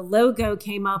on and the logo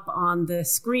came up on the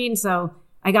screen. So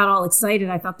I got all excited.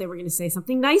 I thought they were going to say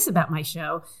something nice about my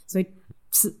show. So I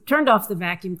turned off the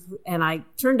vacuum and I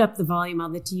turned up the volume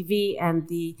on the TV. And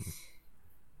the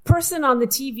person on the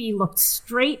TV looked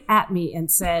straight at me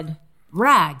and said,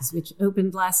 Rags, which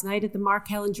opened last night at the Mark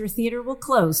Hellinger Theater, will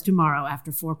close tomorrow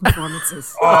after 4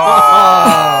 performances. How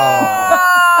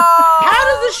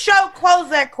does the show close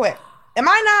that quick? Am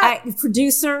I not?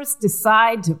 Producers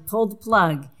decide to pull the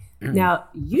plug. Now,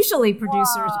 usually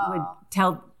producers would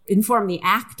inform the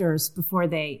actors before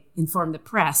they inform the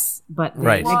press, but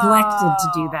they neglected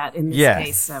to do that in this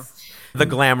case. So. The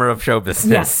glamour of show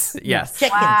business. Yes.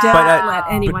 Chicken. Don't let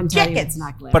anyone tell you it's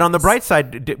not glamorous. But on the bright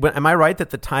side, am I right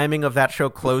that the timing of that show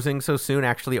closing so soon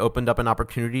actually opened up an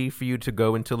opportunity for you to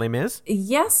go into Les Mis?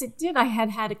 Yes, it did. I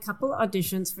had a couple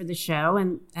auditions for the show,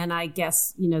 and I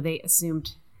guess, they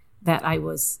assumed that I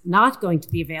was not going to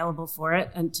be available for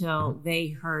it until they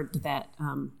heard that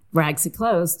Rags had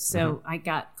closed. So I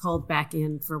got called back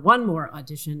in for one more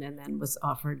audition and then was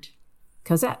offered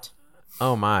Cosette.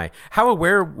 Oh, my. How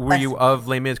aware were you of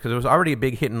Les Mis? Because it was already a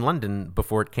big hit in London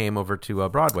before it came over to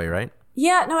Broadway, right?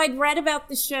 Yeah, no, I'd read about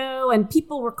the show, and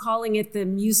people were calling it the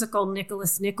musical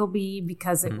Nicholas Nickleby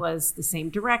because it was the same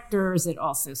directors. It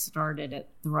also started at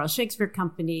the Royal Shakespeare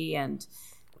Company and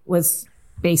was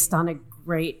based on a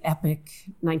great epic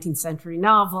 19th century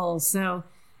novel. So,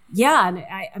 yeah,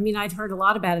 and I'd heard a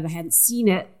lot about it. I hadn't seen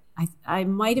it. I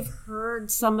might have heard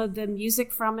some of the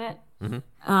music from it,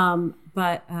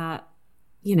 but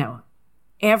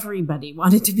everybody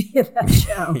wanted to be in that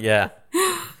show. Yeah.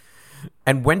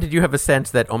 And when did you have a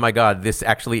sense that, oh my God, this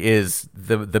actually is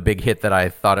the big hit that I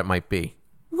thought it might be?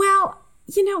 Well,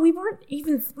 we weren't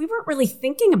really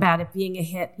thinking about it being a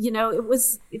hit.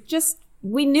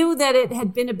 We knew that it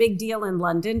had been a big deal in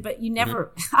London, but you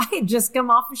never, I had just come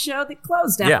off a show that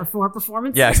closed after 4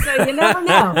 performances. So you never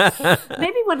know.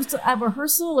 Maybe when it's a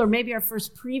rehearsal or maybe our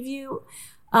first preview,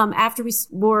 after we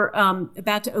were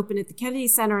about to open at the Kennedy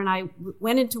Center, and I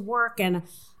went into work and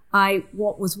I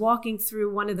was walking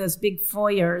through one of those big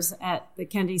foyers at the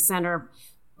Kennedy Center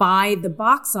by the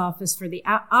box office for the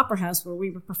Opera House where we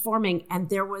were performing, and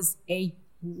there was a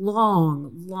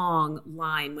long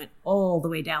line, went all the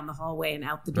way down the hallway and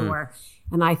out the door.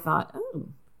 And I thought,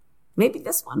 maybe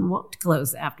this one won't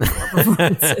close after 4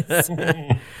 performances.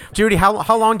 Judy,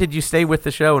 how long did you stay with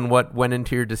the show, and what went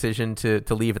into your decision to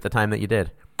leave at the time that you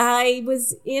did? I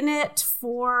was in it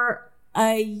for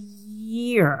a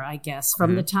year, I guess,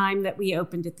 from the time that we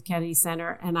opened at the Kennedy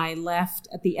Center, and I left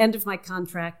at the end of my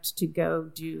contract to go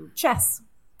do Chess.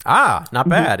 Ah, not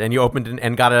bad. And you opened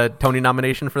and got a Tony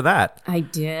nomination for that. I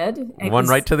did. One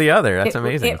right to the other. That's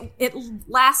amazing. It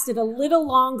lasted a little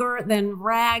longer than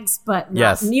Rags, but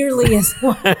not nearly as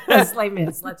long as Les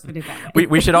Mis. Let's put it that way.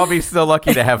 We should all be so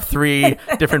lucky to have 3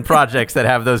 different projects that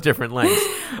have those different lengths.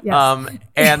 Yes.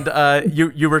 And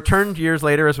you returned years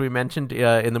later, as we mentioned,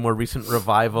 in the more recent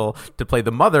revival to play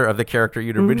the mother of the character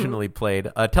you'd originally played.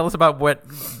 Tell us about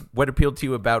what appealed to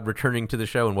you about returning to the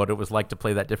show and what it was like to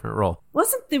play that different role.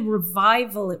 Wasn't the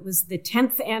revival, it was the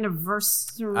 10th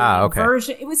anniversary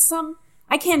version. It was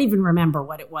I can't even remember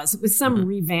what it was. It was some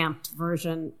revamped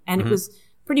version, and it was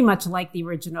pretty much like the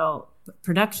original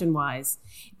production wise.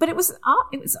 But it was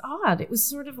odd. It was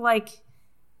sort of like,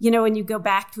 when you go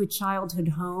back to a childhood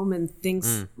home and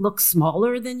things look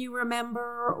smaller than you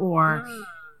remember, or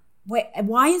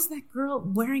why is that girl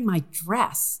wearing my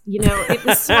dress? It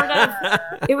was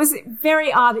it was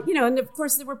very odd, and of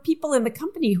course there were people in the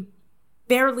company who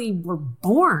barely were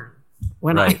born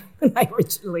when I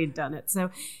originally had done it.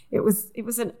 So it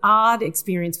was an odd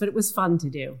experience, but it was fun to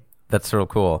do. That's so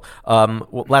cool.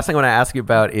 Last thing I want to ask you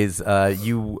about is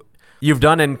you you've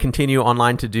done and continue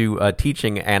online to do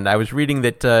teaching, and I was reading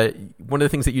that one of the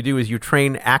things that you do is you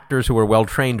train actors who are well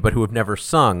trained but who have never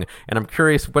sung. And I'm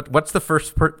curious, what's the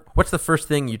first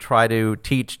thing you try to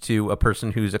teach to a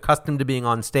person who's accustomed to being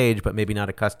on stage but maybe not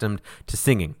accustomed to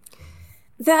singing?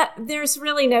 That there's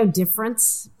really no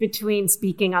difference between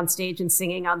speaking on stage and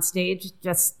singing on stage,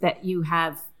 just that you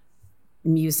have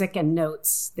music and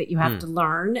notes that you have to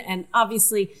learn. And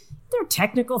obviously there are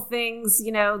technical things,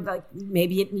 like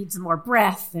maybe it needs more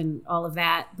breath and all of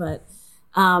that. But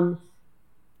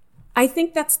I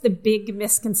think that's the big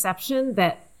misconception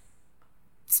that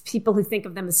people who think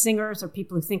of them as singers or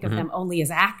people who think of them only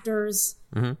as actors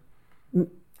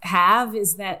have,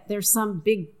 is that there's some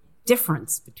big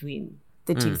difference between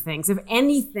the two things. If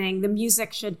anything, the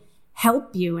music should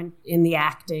help you in the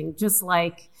acting, just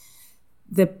like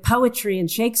the poetry in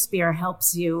Shakespeare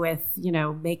helps you with,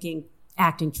 making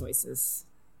acting choices.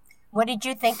 What did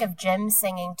you think of Jim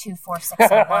singing 2, 4, 6,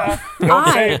 7?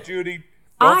 Don't say it, Judy.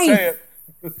 Don't say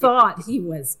it. Thought he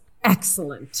was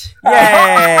excellent.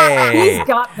 Yay! He's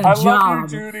got the I job.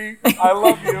 love you, Judy. I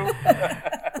love you.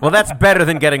 Well, that's better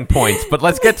than getting points. But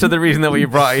let's get to the reason that we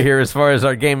brought you here as far as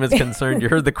our game is concerned. You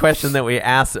heard the question that we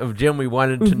asked of Jim. We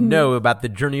wanted to know about the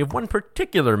journey of one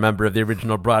particular member of the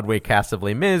original Broadway cast of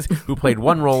Les Mis, who played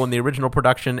one role in the original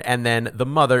production and then the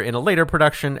mother in a later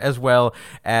production, as well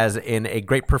as in a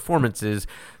great performances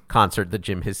concert that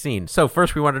Jim has seen. So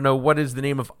first we want to know, what is the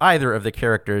name of either of the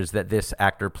characters that this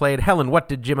actor played? Helen, what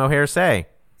did Jim O'Hare say?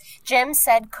 Jim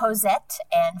said Cosette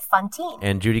and Fantine.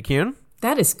 And Judy Kuhn?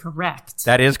 That is correct.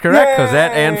 That is correct. Yay!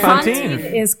 Cosette and Fantine.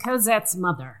 Fantine is Cosette's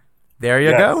mother. There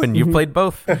you go, and you played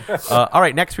both. All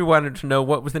right, next we wanted to know,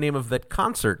 what was the name of that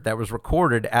concert that was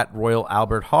recorded at Royal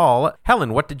Albert Hall?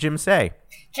 Helen, what did Jim say?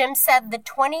 Jim said the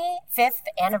 25th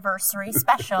anniversary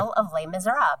special of Les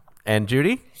Miserables. And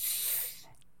Judy?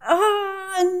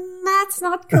 That's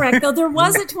not correct, though. There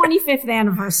was a 25th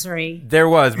anniversary. There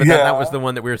was, but that was the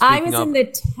one that we were speaking of. I was in the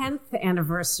 10th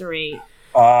anniversary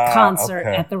concert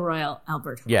at the Royal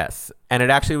Albert Hall. Yes, and it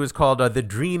actually was called the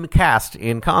Dream Cast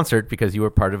in concert because you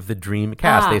were part of the Dream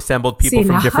Cast. They assembled people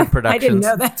from different productions. I didn't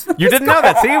know that. You didn't know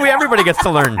that. See, everybody gets to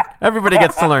learn. Everybody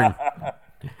gets to learn.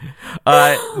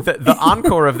 The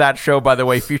encore of that show, by the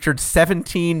way, featured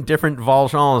 17 different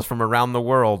Valjeans from around the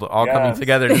world all coming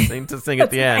together to sing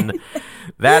at the end.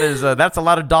 That's a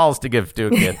lot of dolls to give to a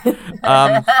kid.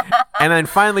 And then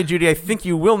finally, Judy, I think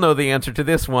you will know the answer to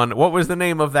this one. What was the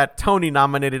name of that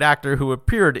Tony-nominated actor who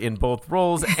appeared in both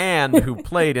roles and who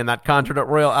played in that concert at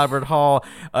Royal Albert Hall?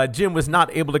 Jim was not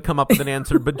able to come up with an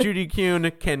answer, but Judy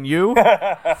Kuhn, can you?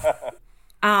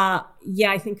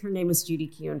 Yeah, I think her name was Judy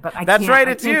Kuhn, but That's right,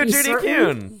 it's you, Judy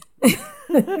Kuhn.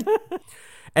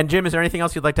 And Jim, is there anything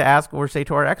else you'd like to ask or say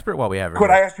to our expert while we have her? Could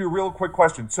I ask you a real quick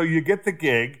question? So you get the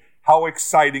gig. How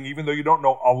exciting, even though you don't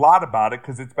know a lot about it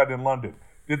because it's been in London.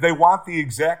 Did they want the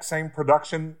exact same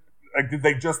production? Like, did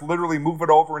they just literally move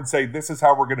it over and say, this is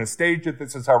how we're going to stage it,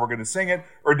 this is how we're going to sing it?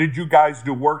 Or did you guys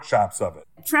do workshops of it?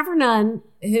 Trevor Nunn,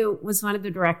 who was one of the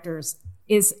directors,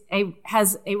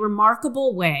 has a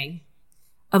remarkable way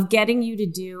of getting you to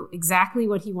do exactly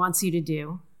what he wants you to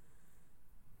do,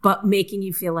 but making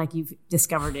you feel like you've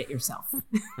discovered it yourself.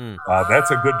 That's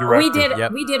a good director.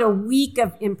 We did a week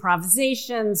of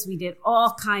improvisations. We did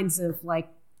all kinds of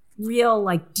real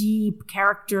deep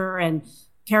character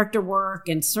work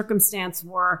and circumstance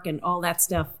work and all that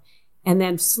stuff. And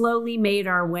then slowly made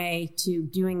our way to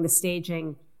doing the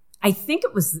staging. I think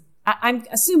it was, I'm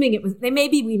assuming it was,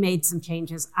 maybe we made some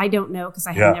changes. I don't know because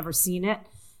I had never seen it.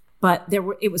 But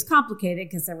it was complicated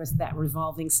because there was that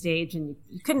revolving stage and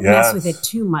you couldn't mess with it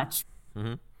too much.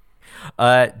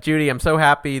 Mm-hmm. Judy, I'm so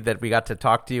happy that we got to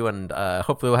talk to you, and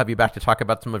hopefully we'll have you back to talk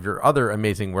about some of your other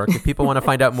amazing work. If people want to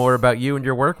find out more about you and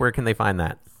your work, where can they find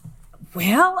that?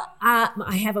 Well,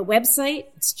 I have a website.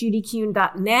 It's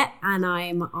judykuhn.net, and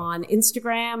I'm on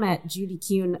Instagram at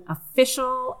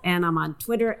judykuhnofficial, and I'm on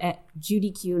Twitter at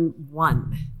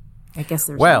judykuhn1. I guess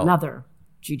there's another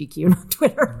Judy Kuhn on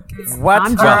Twitter. What?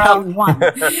 I'm Judy one.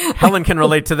 Helen can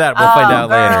relate to that. We'll find out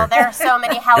later. There are so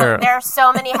many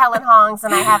Helen Hongs,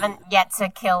 and I haven't yet to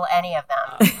kill any of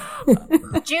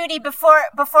them. Judy,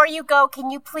 before you go, can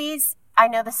you please? I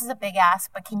know this is a big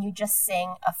ask, but can you just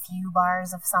sing a few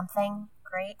bars of something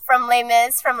great from Les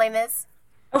Mis?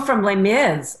 Oh, from Les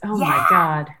Mis. Oh my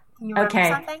God. Can you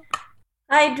remember something?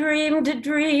 I dreamed a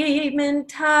dream in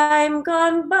time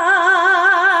gone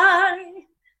by,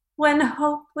 when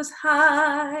hope was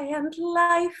high and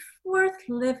life worth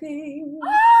living.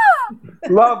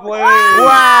 Lovely.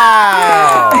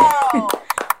 Wow.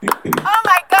 Oh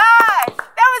my gosh.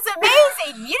 That was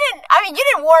amazing. You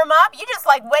didn't warm up. You just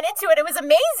went into it. It was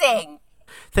amazing.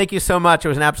 Thank you so much. It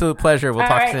was an absolute pleasure. We'll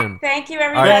talk soon. Thank you,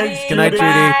 everybody. Right. Good night,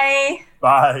 Judy. Bye.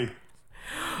 Bye.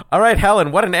 All right,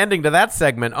 Helen, what an ending to that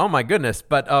segment. Oh, my goodness.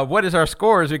 But what is our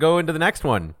score as we go into the next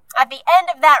one? At the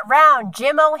end of that round,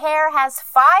 Jim O'Hare has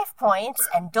 5 points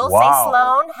and Dulcé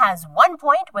Sloan has 1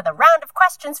 point with a round of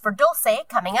questions for Dulcé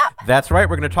coming up. That's right.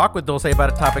 We're going to talk with Dulcé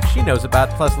about a topic she knows about.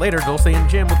 Plus, later, Dulcé and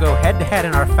Jim will go head-to-head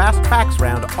in our Fast Facts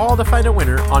round, all to find a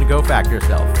winner on Go Fact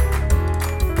Yourself.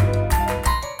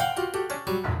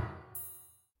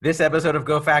 This episode of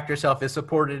Go Fact Yourself is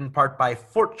supported in part by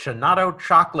Fortunato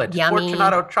Chocolate. Yummy.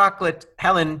 Fortunato Chocolate.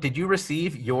 Helen, did you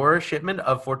receive your shipment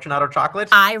of Fortunato Chocolate?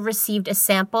 I received a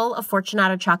sample of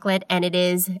Fortunato Chocolate, and it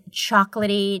is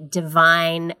chocolatey,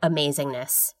 divine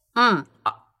amazingness.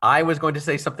 I was going to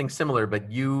say something similar,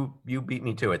 but you beat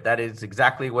me to it. That is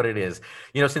exactly what it is.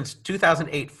 You know, since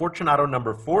 2008, Fortunato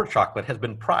No. 4 chocolate has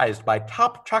been prized by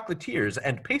top chocolatiers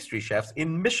and pastry chefs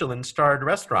in Michelin-starred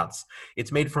restaurants.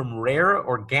 It's made from rare,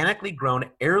 organically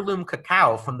grown heirloom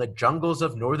cacao from the jungles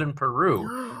of northern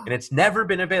Peru, and it's never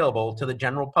been available to the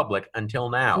general public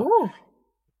until now. Ooh.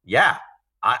 Yeah.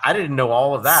 I didn't know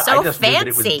all of that. So I just fancy. knew that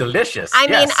it was delicious. I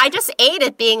mean, I just ate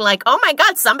it being like, oh my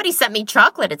God, somebody sent me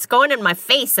chocolate. It's going in my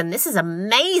face and this is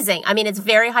amazing. I mean, it's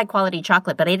very high quality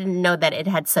chocolate, but I didn't know that it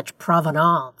had such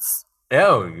provenance.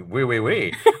 Oh,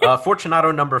 oui.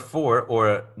 Fortunato No. 4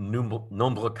 or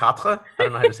Nombre 4. I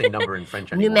don't know how to say number in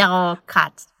French anymore.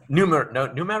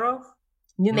 Numero 4.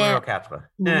 Numero 4.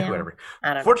 Whatever.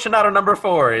 Fortunato No.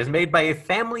 4 is made by a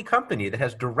family company that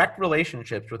has direct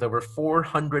relationships with over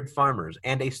 400 farmers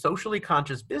and a socially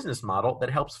conscious business model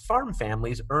that helps farm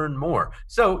families earn more.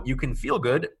 So you can feel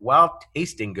good while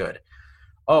tasting good.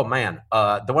 Oh man,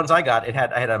 the ones I got, I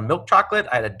had a milk chocolate,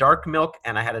 I had a dark milk,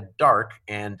 and I had a dark,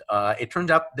 and it turns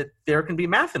out that there can be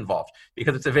math involved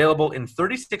because it's available in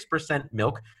 36%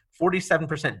 milk,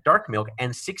 47% dark milk,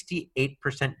 and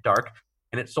 68% dark.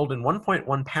 And it's sold in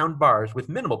 1.1 pound bars with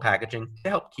minimal packaging to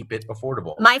help keep it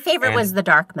affordable. My favorite was the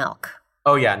dark milk.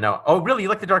 Oh, yeah, no. Oh, really? You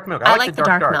like the dark milk? I like the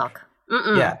dark milk.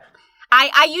 Yeah.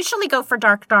 I usually go for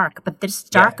dark, but this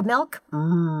dark milk,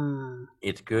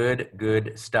 It's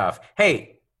good stuff.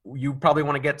 Hey, you probably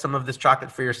want to get some of this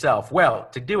chocolate for yourself. Well,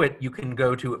 to do it, you can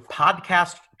go to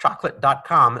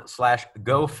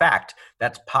podcastchocolate.com/GoFact.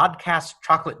 That's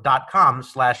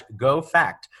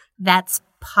podcastchocolate.com/GoFact. That's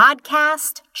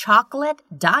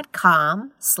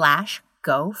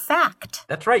podcastchocolate.com/GoFact.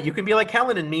 That's right. You can be like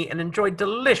Helen and me and enjoy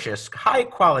delicious,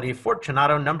 high-quality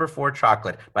Fortunato No. 4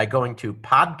 chocolate by going to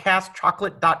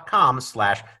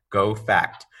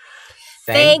podcastchocolate.com/GoFact.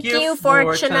 Thank you,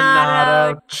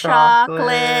 Fortunato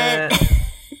Chocolate.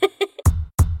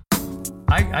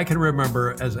 I can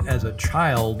remember as a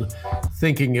child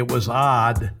thinking it was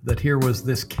odd that here was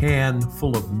this can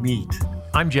full of meat.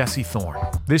 I'm Jesse Thorne.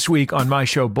 This week on my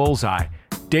show Bullseye,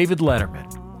 David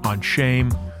Letterman on shame,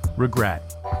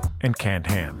 regret, and canned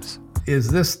hams.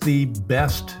 Is this the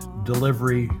best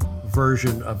delivery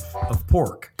version of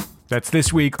pork? That's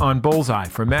this week on Bullseye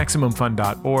from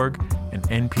MaximumFun.org and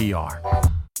NPR.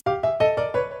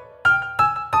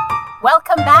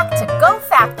 Welcome back to Go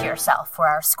Fact Yourself, where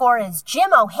our score is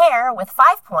Jim O'Hare with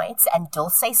 5 points and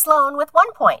Dulcé Sloan with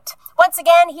 1 point. Once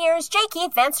again, here's J.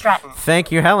 Keith Van Stratton.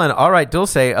 Thank you, Helen. All right,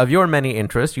 Dulcé, of your many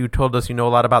interests, you told us you know a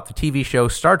lot about the TV show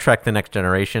Star Trek The Next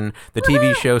Generation, the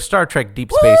TV show Star Trek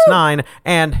Deep Space Nine,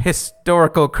 and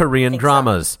historical Korean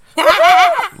dramas. A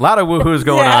lot of woohoos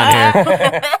going on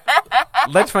here.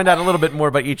 Let's find out a little bit more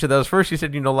about each of those. First, you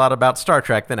said you know a lot about Star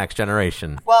Trek The Next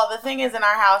Generation. Well, the thing is, in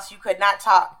our house, you could not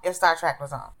talk if Star Trek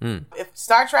was on. If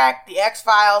Star Trek, The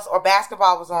X-Files, or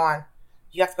basketball was on,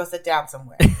 you have to go sit down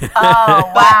somewhere. Oh,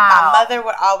 wow. But my mother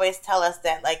would always tell us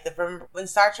that, like, when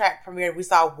Star Trek premiered, we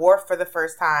saw Worf for the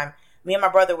first time. Me and my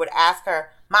brother would ask her,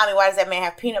 Mommy, why does that man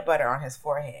have peanut butter on his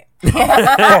forehead?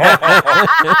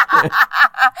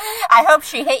 I hope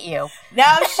she hit you.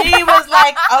 No, she was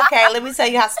like, okay, let me tell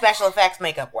you how special effects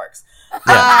makeup works.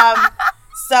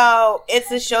 So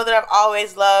it's a show that I've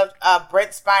always loved.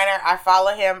 Brent Spiner, I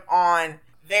follow him on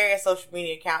various social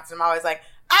media accounts. And I'm always like,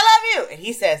 I love you. And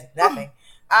he says nothing.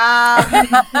 Wow.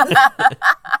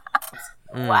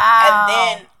 And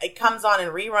then it comes on in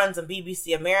reruns on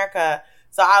BBC America.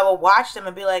 So I will watch them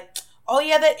and be like, oh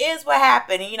yeah, that is what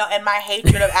happened. And, and my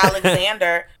hatred of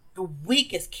Alexander, the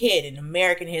weakest kid in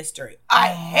American history. I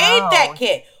hate that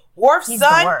kid. Worf's He's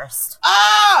son. the worst.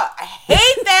 Ah, I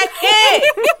hate that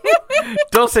kid.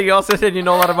 Dulcé, you also said you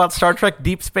know a lot about Star Trek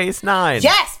Deep Space Nine.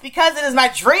 Yes, because it is my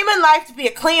dream in life to be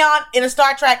a Klingon in a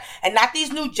Star Trek, and not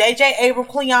these new J.J. Abrams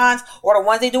Klingons or the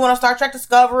ones they do on Star Trek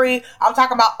Discovery. I'm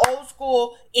talking about old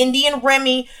school Indian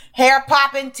Remy, hair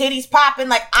popping, titties popping.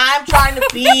 Like, I'm trying to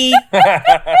be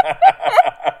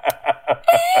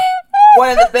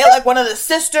one of the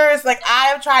sisters. Like,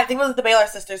 I'm trying. I think it was the Baylor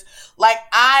sisters. Like,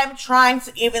 I'm trying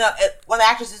to, even though one of the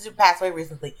actresses who passed away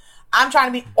recently, I'm trying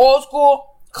to be old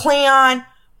school Klingon,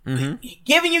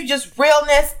 giving you just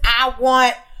realness. I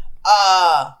want.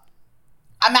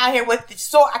 I'm out here with the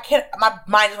sword. I can't. My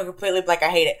mind is completely blank. I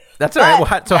hate it. That's all right.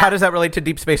 Well, how does that relate to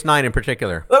Deep Space Nine in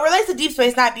particular? Well, it relates to Deep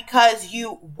Space Nine because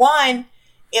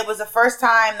it was the first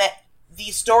time that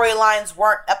these storylines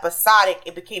weren't episodic.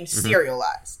 It became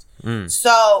serialized.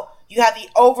 So you have the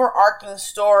overarching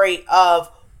story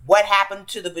of what happened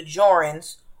to the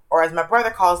Bajorans, or as my brother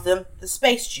calls them, the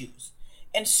Space Jews.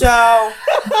 And so,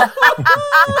 by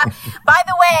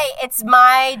the way, it's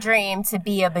my dream to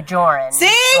be a Bajoran.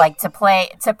 See? Like to play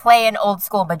an old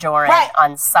school Bajoran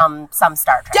on some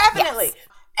Star Trek. Definitely. Yes.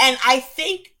 And I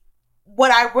think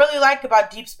what I really like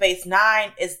about Deep Space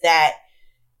Nine is that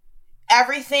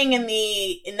everything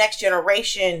in Next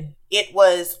Generation, it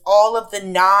was all of the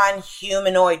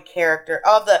non-humanoid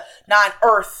of the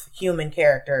non-Earth human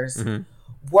characters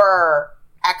were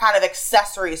kind of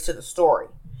accessories to the story.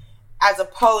 As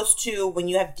opposed to when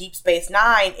you have Deep Space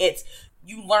Nine,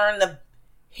 you learn the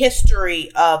history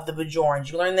of the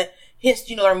Bajorans. You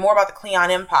learn more about the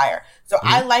Klingon Empire. So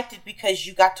I liked it because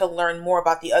you got to learn more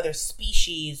about the other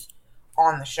species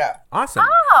on the show. Awesome.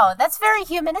 Oh, that's very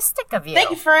humanistic of you.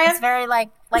 Thank you, friend. It's very like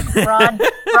broad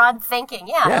thinking.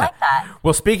 Yeah, I like that.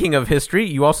 Well, speaking of history,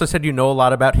 you also said you know a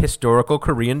lot about historical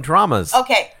Korean dramas.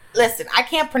 Okay. Listen, I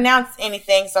can't pronounce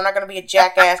anything, so I'm not going to be a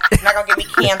jackass. You're not going to get me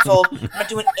canceled. I'm not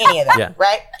doing any of that,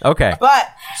 right? Okay. But,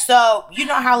 so, you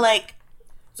know how,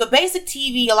 so basic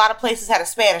TV, a lot of places had a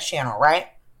Spanish channel, right?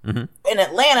 In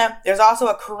Atlanta, there's also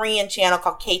a Korean channel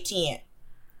called KTN.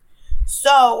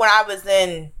 So, when I was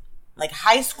in,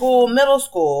 high school, middle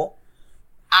school,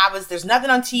 there's nothing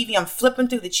on TV. I'm flipping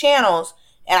through the channels,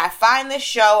 and I find this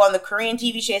show on the Korean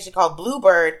TV station called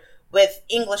Bluebird with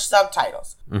English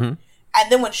subtitles. And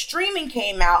then when streaming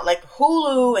came out, like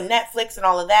Hulu and Netflix and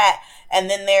all of that, and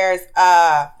then there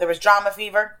was Drama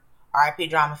Fever, RIP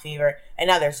Drama Fever, and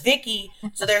now there's Viki.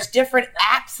 So there's different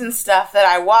apps and stuff that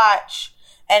I watch.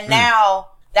 And now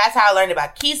that's how I learned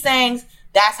about key sayings.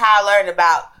 That's how I learned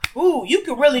about, you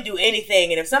can really do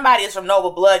anything. And if somebody is from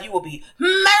noble blood, you will be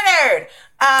murdered.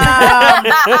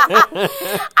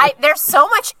 There's so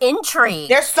much intrigue.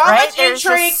 There's so much intrigue.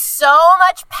 There's so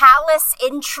much palace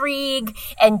intrigue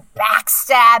and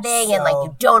backstabbing, and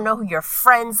you don't know who your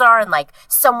friends are, and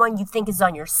someone you think is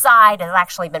on your side has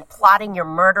actually been plotting your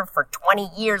murder for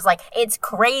 20 years. It's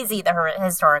crazy, the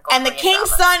historical. And the king's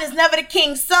son is never the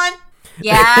king's son.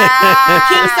 Yeah.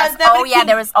 King's son's never the king.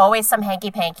 There was always some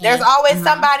hanky panky. There's always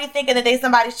somebody thinking that they're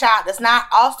somebody's child. That's not.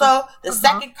 Also, the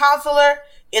second counselor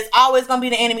is always going to be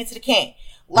the enemy to the king.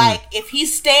 If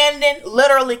he's standing,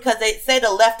 literally, because they say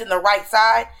the left and the right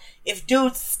side, if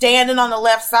dude's standing on the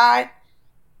left side,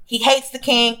 he hates the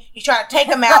king. He's trying to take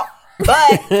him out.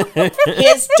 But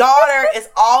his daughter is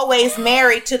always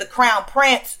married to the crown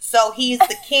prince. So he's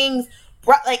the king's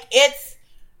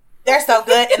they're so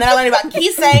good. And then I learned about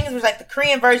key sayings, which was the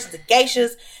Korean versions of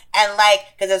geishas. And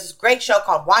because there's this great show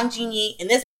called Wanjinyi, and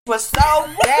this was so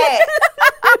bad.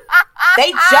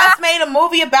 They just made a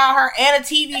movie about her and a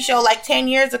TV show 10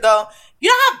 years ago. You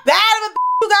know how bad of a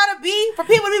you gotta be for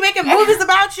people to be making movies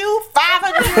about you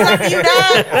 500 years after you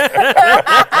died?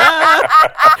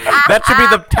 That should be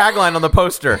the tagline on the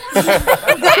poster.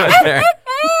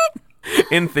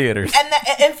 In theaters. And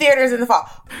in theaters in the fall.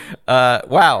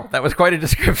 Wow, that was quite a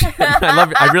description.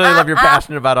 I really love your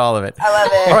passion about all of it. I love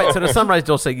it. All right, so to summarize,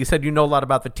 Dulcé, you said you know a lot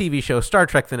about the TV show Star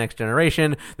Trek The Next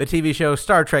Generation, the TV show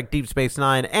Star Trek Deep Space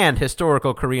Nine, and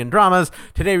historical Korean dramas.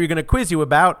 Today we're going to quiz you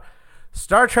about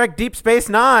Star Trek Deep Space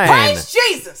Nine. Praise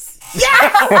Jesus!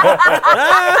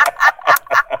 Yes!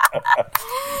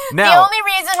 Now, the only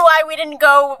reason why we didn't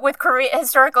go with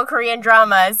historical Korean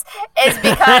dramas is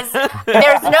because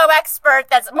there's no expert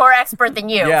that's more expert than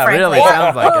you. Yeah, frankly. really,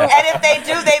 sounds like it. And if they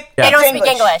do, they don't speak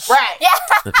English. Right. Yeah.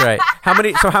 That's right.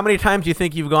 How many times do you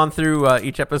think you've gone through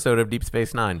each episode of Deep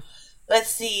Space Nine? Let's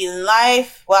see. I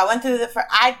went through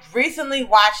I recently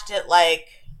watched it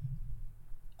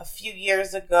a few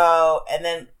years ago, and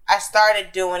then I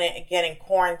started doing it again in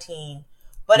quarantine.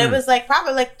 But it was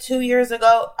probably 2 years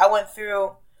ago. I went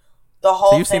through the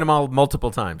whole. So you've seen them all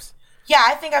multiple times. Yeah,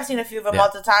 I think I've seen a few of them all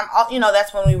the time.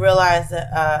 That's when we realized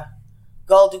that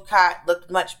Gul Dukat looked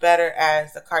much better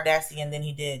as a Cardassian than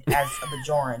he did as a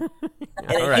Bajoran.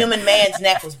 And a human man's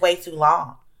neck was way too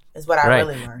long, is what I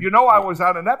really learned. I was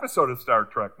on an episode of Star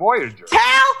Trek Voyager.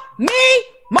 Tell me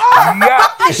more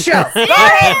about this show. Go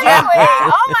ahead, Jim.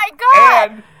 Oh, my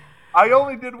God. And I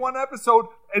only did one episode,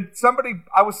 and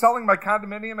I was selling my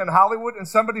condominium in Hollywood, and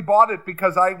somebody bought it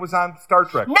because I was on Star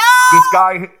Trek. No! This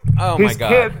guy, his God.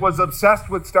 kid was obsessed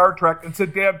with Star Trek and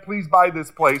said, Dad, please buy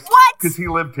this place. What? Because he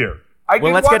lived here. I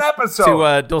did let's one get episode.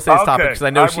 to Dulcé's topic, because I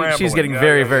know she's getting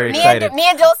very, very excited. Me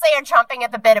and Dulcé are chomping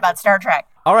at the bit about Star Trek.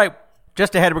 All right.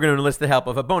 Just ahead, we're going to enlist the help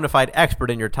of a bona fide expert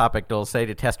in your topic, Dulcé,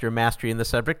 to test your mastery in the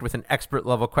subject with an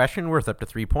expert-level question worth up to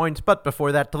 3 points. But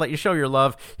before that, to let you show your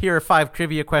love, here are 5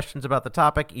 trivia questions about the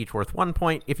topic, each worth 1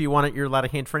 point. If you want it, you're allowed a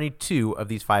hint for any 2 of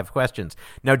these 5 questions.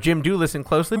 Now, Jim, do listen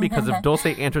closely, because if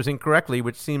Dulcé answers incorrectly,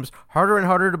 which seems harder and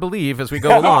harder to believe as we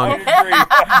go along,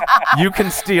 you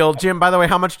can steal. Jim, by the way,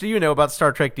 how much do you know about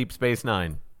Star Trek Deep Space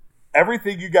Nine?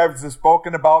 Everything you guys have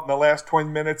spoken about in the last 20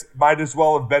 minutes might as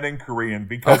well have been in Korean,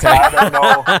 because I don't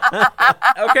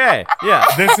know. Okay, yeah.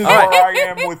 This is where I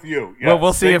am with you. Yes, well,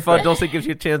 we'll see if Dulcé gives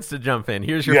you a chance to jump in.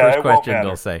 Here's your first question,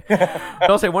 Dulcé.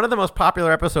 Dulcé, one of the most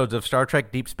popular episodes of Star Trek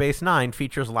Deep Space Nine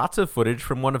features lots of footage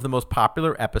from one of the most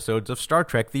popular episodes of Star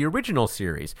Trek, the original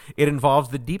series. It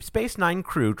involves the Deep Space Nine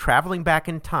crew traveling back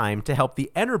in time to help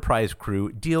the Enterprise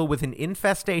crew deal with an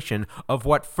infestation of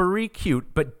what furry, cute,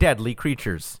 but deadly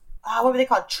creatures? What were they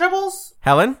called? Tribbles?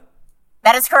 Helen?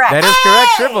 That is correct. That is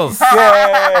correct, Tribbles.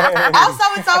 Also,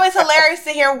 it's always hilarious to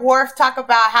hear Worf talk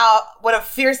about what a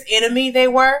fierce enemy they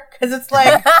were, because it's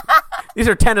like... These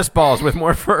are tennis balls with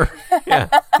more fur. Yeah.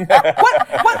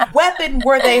 What weapon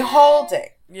were they holding?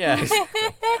 Yes.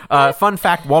 Fun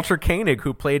fact, Walter Koenig,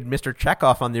 who played Mr.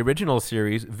 Chekhov on the original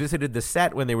series, visited the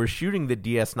set when they were shooting the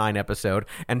DS9 episode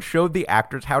and showed the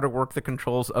actors how to work the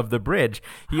controls of the bridge.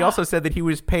 He also said that he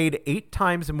was paid 8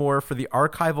 times more for the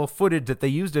archival footage that they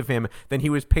used of him than he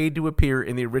was paid to appear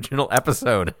in the original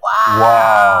episode.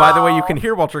 Wow. By the way, you can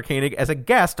hear Walter Koenig as a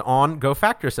guest on Go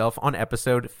Fact Yourself on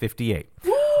episode 58.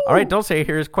 Woo! All right, Dulcé,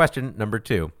 here's question number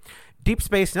 2. Deep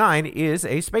Space Nine is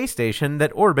a space station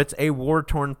that orbits a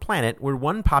war-torn planet where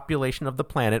one population of the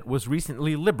planet was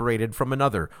recently liberated from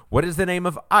another. What is the name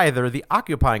of either the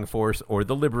occupying force or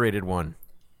the liberated one?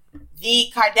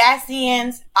 The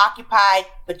Cardassians occupied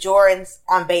Bajorans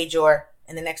on Bajor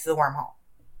and then next to the wormhole.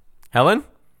 Helen?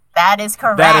 That is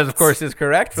correct. That, of course, is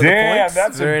correct for the points.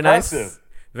 That's very impressive. Nice.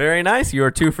 Very nice.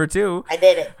 You're 2 for 2. I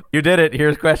did it. You did it.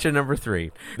 Here's question number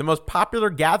 3. The most popular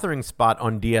gathering spot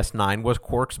on DS9 was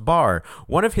Quark's bar.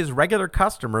 One of his regular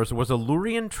customers was a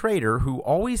Lurian trader who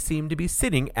always seemed to be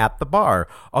sitting at the bar.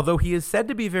 Although he is said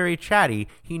to be very chatty,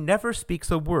 he never speaks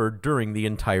a word during the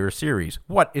entire series.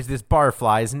 What is this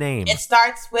barfly's name? It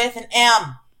starts with an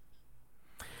M.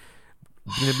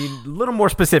 I'm going to be a little more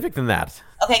specific than that.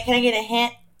 Okay, can I get a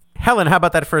hint? Helen, how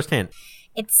about that first hint?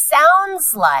 It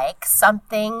sounds like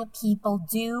something people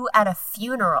do at a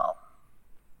funeral.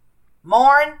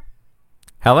 Mourn?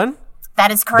 Helen?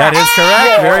 That is correct. That is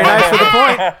correct. Very nice for the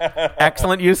point.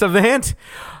 Excellent use of the hint.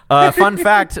 Fun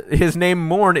fact, his name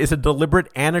Morn is a deliberate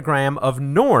anagram of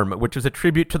Norm, which is a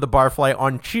tribute to the barfly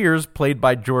on Cheers, played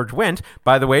by George Wendt.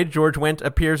 By the way, George Wendt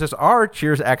appears as our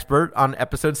Cheers expert on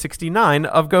episode 69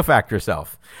 of Go Fact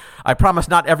Yourself. I promise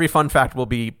not every fun fact will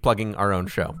be plugging our own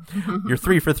show. You're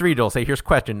 3 for 3, Dulcé. Here's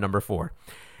question number 4.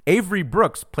 Avery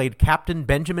Brooks played Captain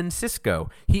Benjamin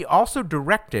Sisko. He also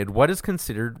directed what is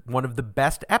considered one of the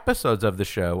best episodes of the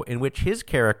show, in which his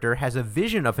character has a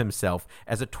vision of himself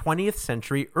as a 20th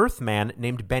century Earthman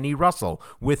named Benny Russell,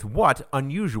 with what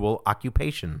unusual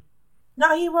occupation?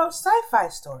 No, he wrote sci-fi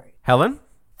stories. Helen?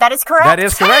 That is correct. That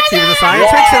is correct. He was a science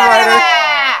fiction writer.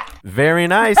 Very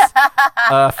nice.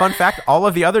 Fun fact, all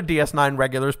of the other DS9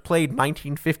 regulars played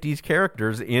 1950s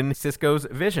characters in Sisko's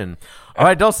vision. All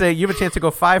right, Dulcé, you have a chance to go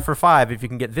 5 for 5 if you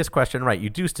can get this question right. You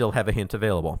do still have a hint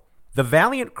available. The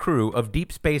valiant crew of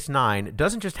Deep Space Nine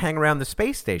doesn't just hang around the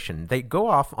space station. They go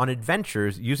off on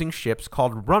adventures using ships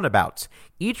called runabouts.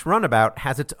 Each runabout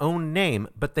has its own name,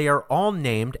 but they are all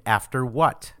named after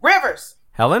what? Rivers.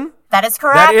 Helen? That is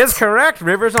correct. That is correct.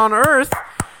 Rivers on Earth.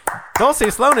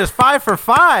 Dulcé Sloan is 5 for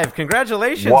 5.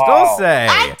 Congratulations, wow. Dulcé.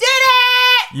 I did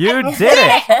it! You did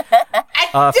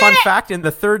it. Fun fact, in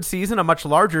the 3rd season, a much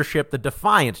larger ship, the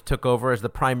Defiant, took over as the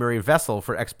primary vessel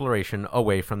for exploration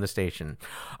away from the station.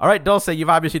 All right, Dulcé, you've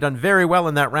obviously done very well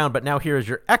in that round, but now here is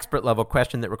your expert-level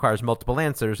question that requires multiple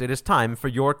answers. It is time for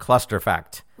your cluster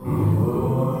fact.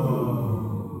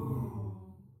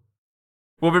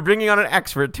 We'll be bringing on an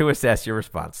expert to assess your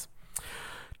response.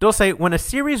 Dulcé, when a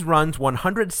series runs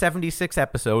 176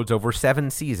 episodes over 7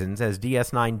 seasons, as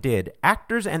DS9 did,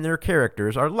 actors and their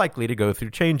characters are likely to go through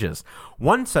changes.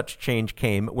 One such change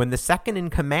came when the second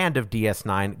in command of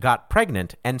DS9 got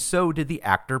pregnant, and so did the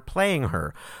actor playing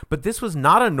her. But this was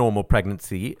not a normal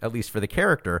pregnancy, at least for the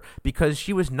character, because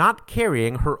she was not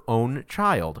carrying her own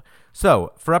child.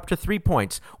 So, for up to 3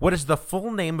 points, what is the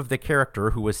full name of the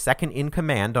character who was second in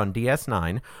command on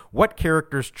DS9? What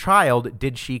character's child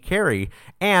did she carry?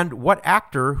 And what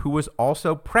actor who was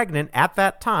also pregnant at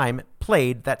that time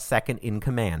played that second in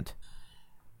command?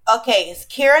 Okay, it's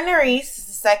Kira Nerys is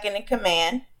the second in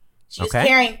command. She was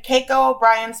carrying Keiko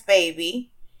O'Brien's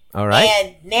baby. All right.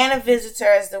 And Nana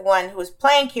Visitor is the one who was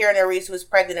playing Kira Nerys, who was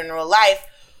pregnant in real life,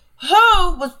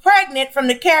 who was pregnant from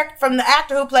the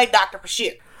actor who played Dr.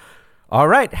 Bashir. All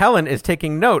right, Helen is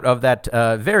taking note of that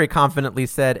very confidently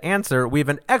said answer. We have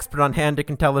an expert on hand who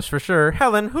can tell us for sure.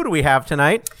 Helen, who do we have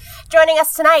tonight? Joining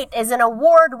us tonight is an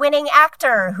award-winning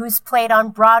actor who's played on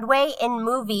Broadway in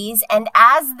movies and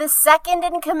as the second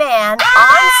in command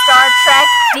on Star Trek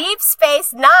Deep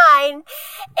Space Nine.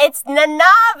 It's Nana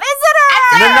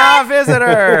Visitor! Nana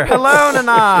Visitor! Hello,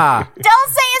 Nana!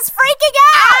 Dulcé is freaking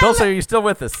out! Dulcé, are you still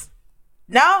with us?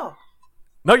 No.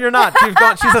 No, you're not. She's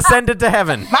gone. She's ascended to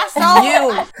heaven. My soul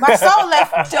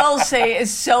left. Dulcé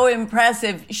is so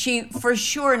impressive. She for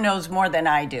sure knows more than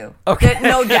I do. Okay.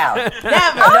 No doubt. Never. Oh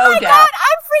my God,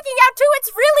 I'm freaking out too.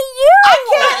 It's really you. I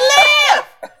can't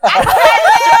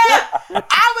live.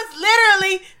 I was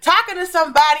literally talking to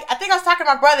somebody. I think I was talking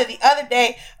to my brother the other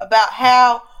day about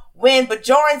how when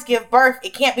Bajorans give birth,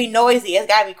 it can't be noisy. It's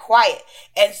got to be quiet.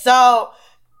 And so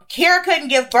Kira couldn't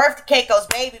give birth to Keiko's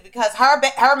baby because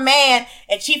her man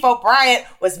and Chief O'Brien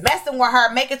was messing with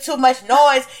her, making too much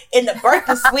noise in the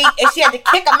birthing suite, and she had to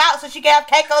kick him out so she could have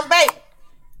Keiko's baby.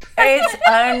 It's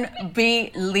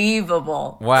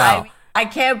unbelievable. Wow. I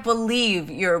can't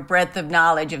believe your breadth of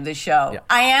knowledge of the show. Yeah.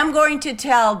 I am going to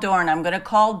tell Dorn, I'm going to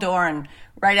call Dorn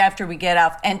right after we get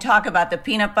off and talk about the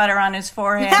peanut butter on his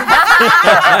forehead.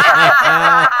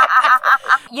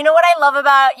 You know what I love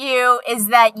about you is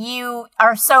that you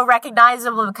are so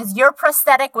recognizable because your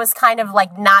prosthetic was kind of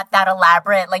like not that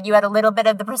elaborate. Like you had a little bit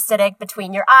of the prosthetic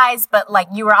between your eyes, but like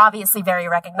you were obviously very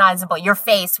recognizable. Your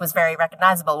face was very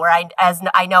recognizable. Where I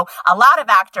know a lot of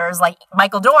actors like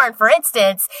Michael Dorn, for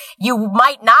instance, you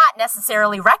might not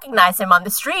necessarily recognize him on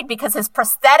the street because his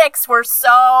prosthetics were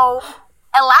so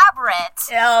elaborate.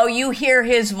 Oh, you hear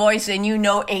his voice and you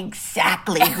know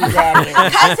exactly who that is.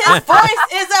 Because his voice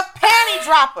is a panty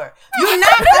dropper. You're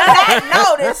not going to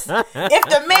notice if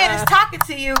the man is talking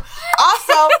to you.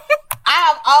 Also, I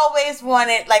have always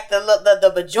wanted like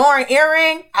the Bajoran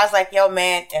earring. I was like, yo,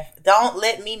 man, don't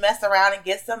let me mess around and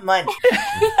get some money.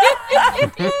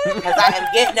 Because I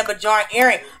am getting a Bajoran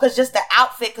earring. Because just the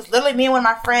outfit, because literally me and one of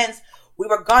my friends, we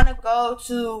were going to go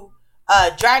to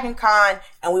Dragon Con,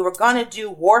 and we were gonna do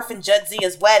Worf and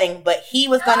Judzia's wedding, but he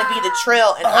was gonna be the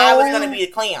Trill, and I was gonna be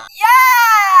the Cleon.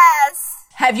 Yes!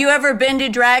 Have you ever been to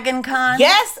Dragon Con?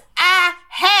 Yes, I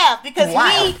have, because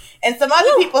me and some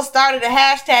other people started a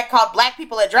hashtag called Black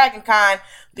People at Dragon Con,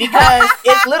 because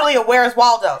it's literally a Where's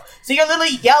Waldo. So you're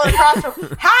literally yelling across from,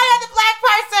 hi, I'm the black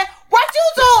person, what you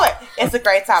doing? It's a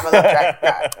great time. I love Dragon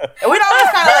Con. And we don't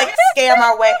just kind of like scam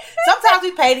our way. Sometimes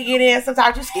we pay to get in,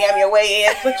 sometimes you scam your way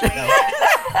in, but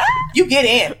you get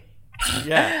in.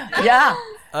 Yeah. Yeah.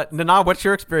 Nana, what's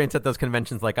your experience at those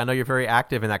conventions like? I know you're very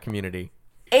active in that community.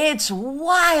 It's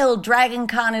wild. Dragon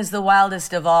Con is the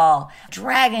wildest of all.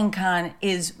 Dragon Con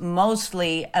is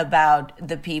mostly about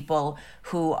the people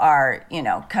who are,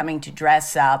 coming to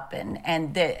dress up and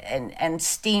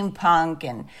steampunk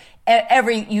and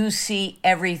you see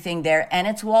everything there, and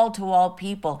it's wall to wall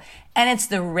people, and it's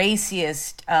the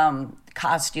raciest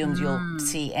costumes you'll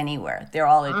see anywhere. They're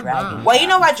all at Dragon Con. Well, you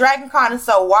know why Dragon Con is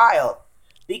so wild?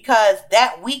 Because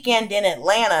that weekend in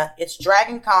Atlanta, it's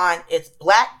Dragon Con, it's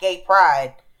Black Gay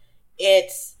Pride,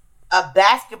 it's a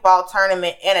basketball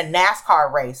tournament and a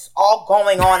NASCAR race all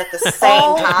going on at the same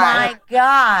time. Oh my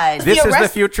God. This is the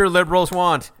future liberals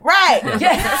want. Right.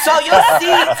 So you'll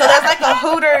see, so there's like a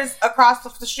Hooters across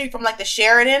the street from like the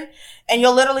Sheridan, and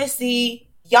you'll literally see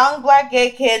young Black gay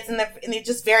kids in the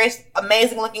just various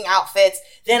amazing looking outfits,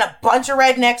 then a bunch of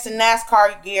rednecks in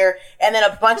NASCAR gear, and then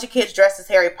a bunch of kids dressed as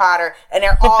Harry Potter, and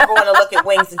they're all going to look at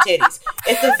wings and titties.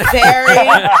 It's a very...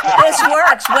 This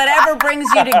works. Whatever brings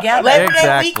you together. Labor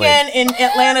Day weekend in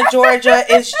Atlanta, Georgia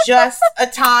is just a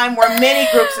time where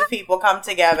many groups of people come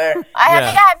together. think I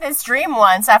had this dream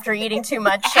once after eating too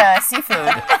much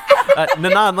seafood.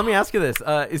 Nanan, let me ask you this.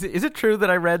 Is it true that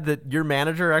I read that your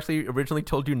manager actually originally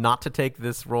told you not to take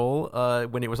this role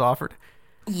when it was offered?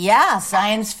 Yeah,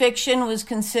 science fiction was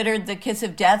considered the kiss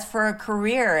of death for a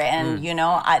career. And,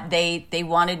 they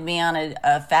wanted me on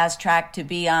a fast track to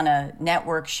be on a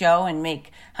network show and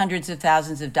make hundreds of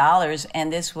thousands of dollars.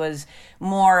 And this was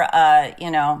more,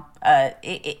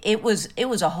 it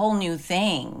was a whole new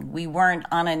thing. We weren't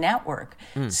on a network.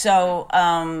 So,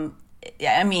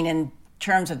 in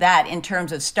terms of that, in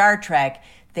terms of Star Trek,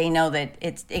 they know that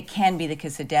it can be the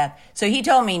kiss of death. So he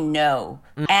told me no.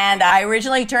 And I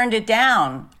originally turned it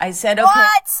down. I said, okay.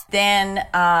 What? Then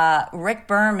Rick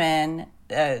Berman,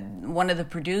 one of the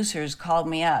producers, called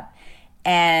me up.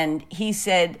 And he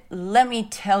said, let me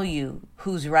tell you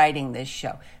who's writing this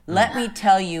show. Let me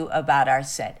tell you about our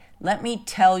set. Let me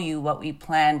tell you what we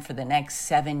plan for the next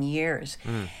 7 years.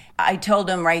 I told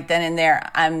him right then and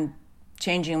there, I'm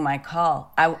changing my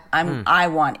call. I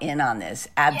want in on this,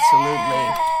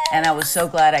 absolutely. And I was so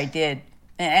glad I did.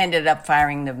 And ended up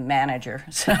firing the manager.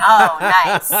 So. Oh,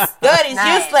 nice. Good, he's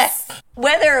useless.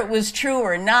 Whether it was true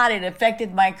or not, it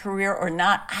affected my career or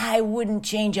not, I wouldn't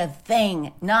change a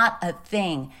thing. Not a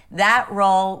thing. That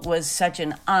role was such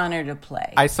an honor to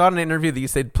play. I saw in an interview that you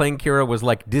said playing Kira was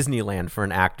like Disneyland for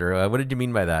an actor. What did you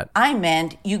mean by that? I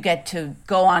meant you get to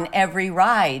go on every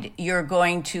ride. You're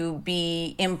going to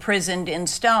be imprisoned in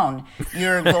stone.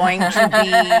 You're going to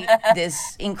be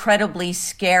this incredibly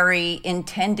scary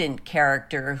intendant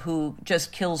character who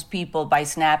just kills people by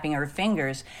snapping her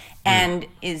fingers and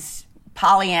is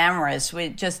polyamorous.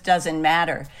 It just doesn't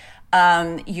matter.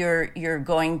 You're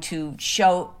going to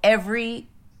show every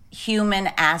human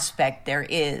aspect there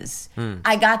is.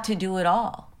 I got to do it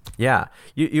all. Yeah.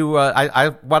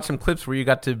 I watched some clips where you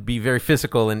got to be very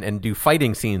physical and do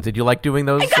fighting scenes. Did you like doing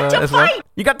those as well?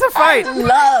 You got to fight! I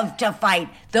love to fight.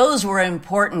 Those were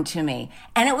important to me.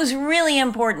 And it was really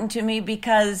important to me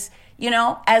because,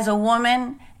 as a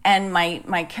woman, and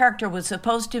my character was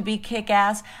supposed to be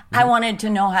kick-ass, I wanted to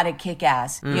know how to kick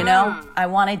ass, I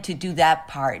wanted to do that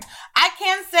part. I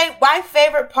can say my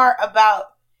favorite part about...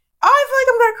 Oh, I feel like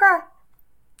I'm going to cry.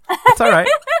 It's all right.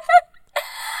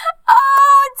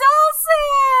 Oh,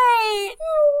 Dulcé!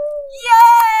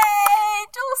 Yay!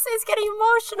 Dulcé's getting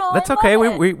emotional. That's okay.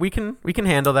 We can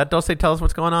handle that. Dulcé, tell us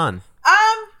what's going on.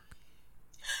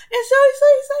 It's so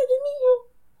excited to meet you.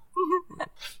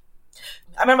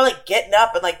 I remember getting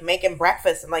up and making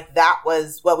breakfast, and that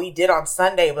was what we did on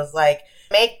Sunday, was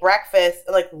make breakfast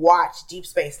and watch Deep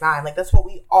Space Nine. That's what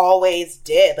we always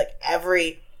did.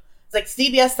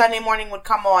 CBS Sunday Morning would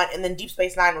come on, and then Deep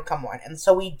Space Nine would come on, and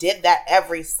so we did that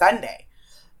every Sunday.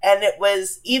 And it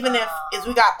was, even if as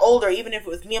we got older, even if it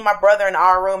was me and my brother in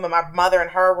our room and my mother in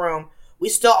her room, we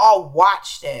still all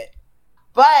watched it.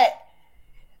 But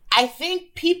I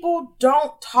think people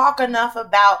don't talk enough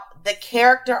about the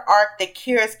character arc that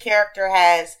Kira's character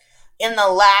has in the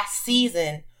last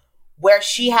season, where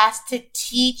she has to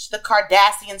teach the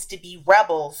Cardassians to be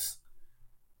rebels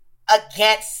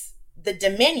against the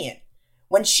Dominion,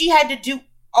 when she had to do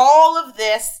all of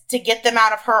this to get them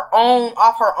off her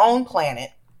own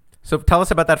planet. So tell us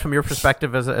about that from your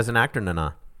perspective as an actor,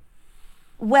 Nana.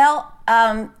 Well,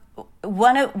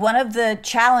 one of the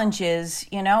challenges,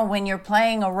 when you're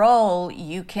playing a role,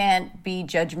 you can't be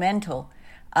judgmental.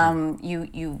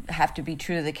 You have to be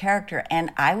true to the character. And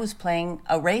I was playing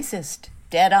a racist,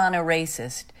 dead on a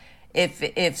racist.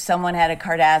 If someone had a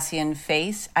Cardassian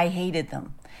face, I hated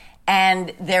them.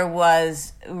 And there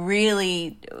was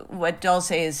really, what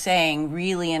Dulcé is saying,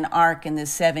 really an arc in the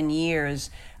 7 years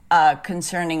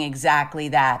concerning exactly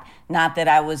that. Not that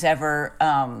I was ever,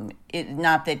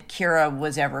 not that Kira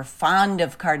was ever fond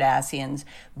of Cardassians,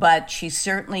 but she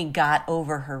certainly got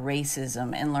over her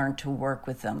racism and learned to work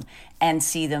with them and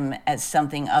see them as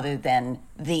something other than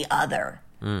the other.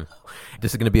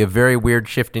 This is going to be a very weird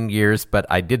shift in gears, but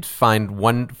I did find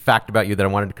one fact about you that I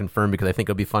wanted to confirm because I think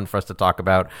it'll be fun for us to talk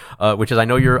about, which is I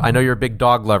know you're a big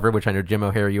dog lover, which I know Jim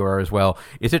O'Hare you are as well.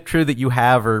 Is it true that you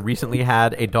have or recently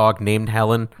had a dog named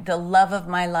Helen? The love of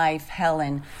my life,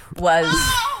 Helen, was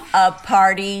a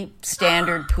party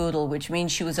standard poodle, which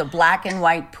means she was a black and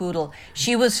white poodle.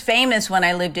 She was famous when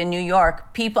I lived in New York.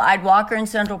 I'd walk her in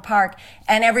Central Park,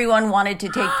 and everyone wanted to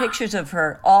take pictures of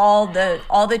her. All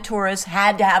the tourists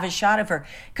had to have a shot of her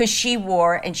because she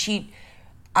wore, and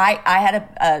I had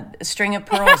a string of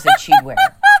pearls that she'd wear.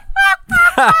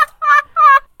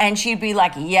 And she'd be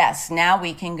like, yes, now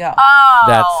we can go. Oh.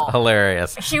 That's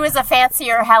hilarious. She was a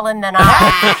fancier Helen than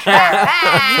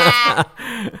I.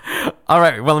 All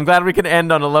right. Well, I'm glad we can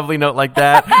end on a lovely note like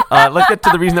that. Let's get to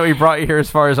the reason that we brought you here as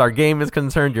far as our game is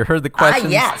concerned. You heard the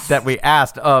questions that we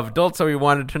asked of Dulcé. We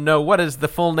wanted to know, what is the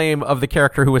full name of the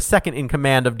character who was second in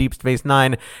command of Deep Space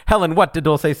Nine? Helen, what did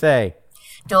Dulcé say?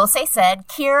 Dulcé said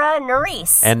Kira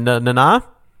Nerys. And Nana?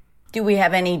 Do we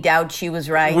have any doubt she was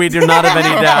right? We do not have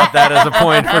any doubt. That is a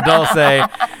point for Dulcé.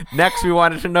 Next, we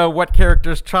wanted to know what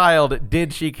character's child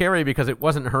did she carry because it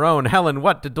wasn't her own. Helen,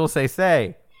 what did Dulcé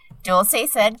say? Dulcé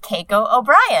said Keiko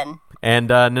O'Brien. And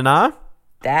Nana?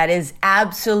 That is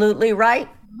absolutely right.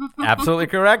 Absolutely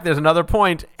correct. There's another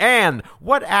point. And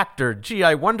what actor, gee,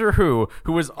 I wonder who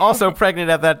was also pregnant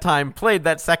at that time, played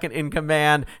that second in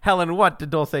command? Helen, what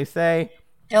did Dulcé say?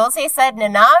 Dulcé said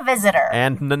Nana Visitor.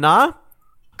 And Nana?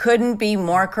 Couldn't be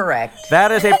more correct.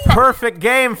 That is a perfect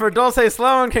game for Dulcé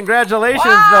Sloan. Congratulations,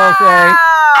 Dulcé.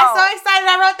 I'm so excited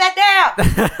I wrote that down.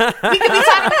 We could be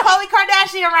talking to Khloe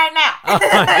Kardashian right now. Oh,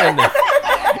 my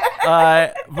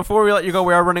goodness. Before we let you go,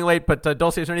 we are running late, but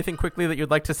Dulcé, is there anything quickly that you'd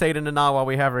like to say to Nana while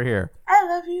we have her here? I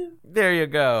love you. There you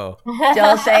go.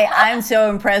 Dulcé, I'm so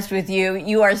impressed with you.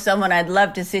 You are someone I'd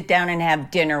love to sit down and have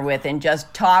dinner with and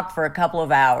just talk for a couple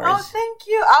of hours. Oh, thank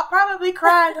you. I'll probably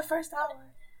cry the first hour.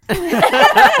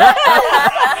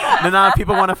 Nana, if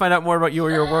people want to find out more about you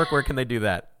or your work, where can they do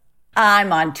that?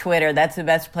 I'm on Twitter. That's the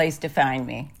best place to find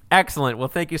me. Excellent. Well,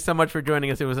 thank you so much for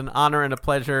joining us. It was an honor and a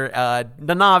pleasure.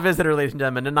 Nana Visitor, ladies and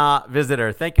gentlemen. Nana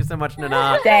Visitor. Thank you so much,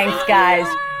 Nana. Thanks, guys.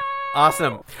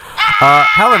 Awesome.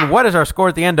 Helen, what is our score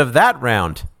at the end of that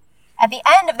round? At the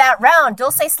end of that round,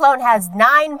 Dulcé Sloan has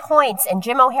 9 points and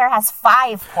Jim O'Hare has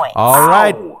 5 points. All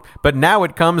right. But now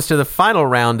it comes to the final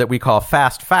round that we call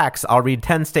Fast Facts. I'll read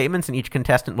 10 statements and each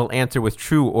contestant will answer with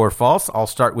true or false. I'll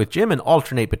start with Jim and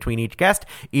alternate between each guest.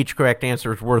 Each correct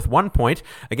answer is worth 1 point.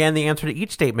 Again, the answer to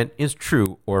each statement is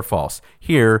true or false.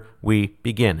 Here we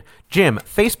begin. Jim,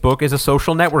 Facebook is a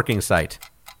social networking site.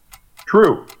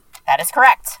 True. That is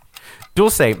correct.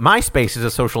 Dulcé, MySpace is a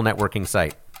social networking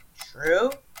site. True.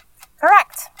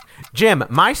 Correct. Jim,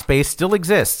 MySpace still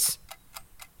exists.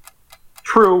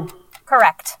 True.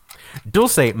 Correct.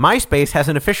 Dulcé, MySpace has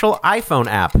an official iPhone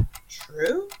app.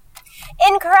 True.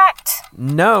 Incorrect.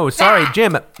 No, sorry,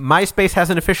 Jim, MySpace has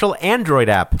an official Android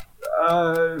app.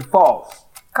 False.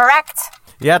 Correct.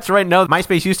 Yeah, that's right. No,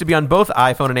 MySpace used to be on both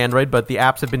iPhone and Android, but the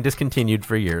apps have been discontinued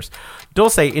for years.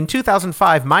 Dulcé, in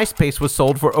 2005, MySpace was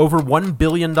sold for over $1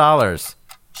 billion.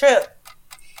 True.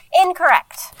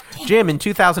 Incorrect. Jim, in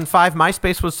 2005,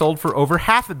 MySpace was sold for over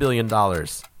 $500 million.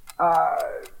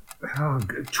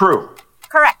 True.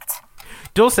 Correct.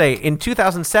 Dulcé, in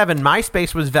 2007,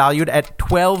 MySpace was valued at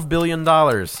 $12 billion.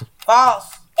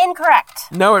 False. Incorrect.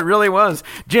 No, it really was.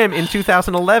 Jim, in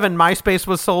 2011, MySpace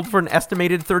was sold for an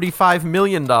estimated $35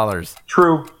 million.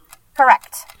 True.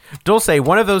 Correct. Dulcé,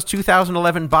 one of those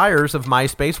 2011 buyers of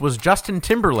MySpace was Justin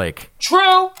Timberlake.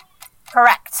 True.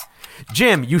 Correct.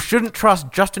 Jim, you shouldn't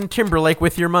trust Justin Timberlake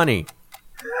with your money.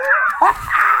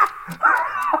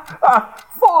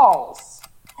 False.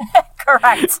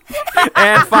 Correct.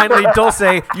 And finally,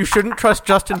 Dulcé, you shouldn't trust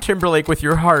Justin Timberlake with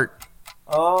your heart.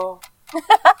 Oh.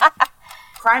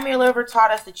 Crime Me a Liver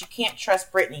taught us that you can't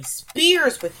trust Britney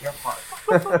Spears with your heart.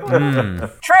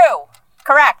 True.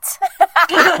 Correct.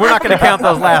 We're not going to count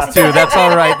those last two. That's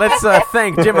all right. Let's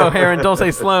thank Jim O'Hare and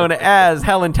Dulcé Sloan as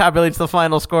Helen tabulates the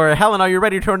final score. Helen, are you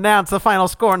ready to announce the final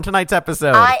score in tonight's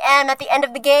episode? I am. At the end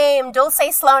of the game,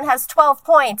 Dulcé Sloan has 12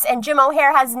 points and Jim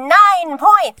O'Hare has 9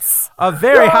 points. A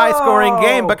very high-scoring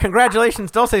game, but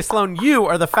congratulations, Dulcé Sloan. You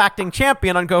are the facting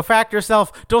champion on Go Fact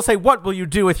Yourself. Dulcé, what will you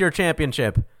do with your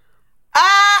championship?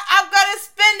 I'm going to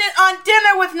spend it on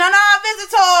dinner with Nana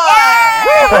Visitor.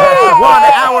 1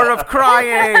 hour of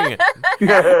crying. With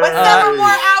several more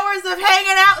hours of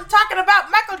hanging out and talking about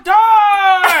Michael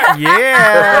Dorn.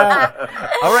 Yeah.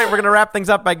 All right, we're going to wrap things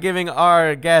up by giving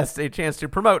our guests a chance to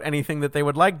promote anything that they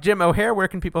would like. Jim O'Hare, where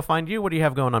can people find you? What do you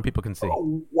have going on people can see?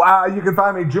 Wow, you can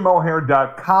find me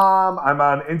JimO'Hare.com. I'm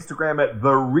on Instagram at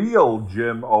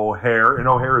TheRealJimO'Hare, and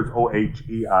O'Hare is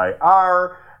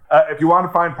Oheir. If you want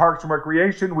to find Parks and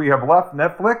Recreation, we have left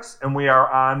Netflix, and we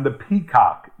are on the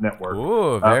Peacock Network.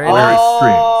 Ooh, very nice.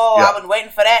 I've been waiting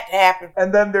for that to happen.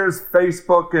 And then there's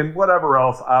Facebook and whatever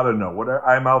else. I don't know.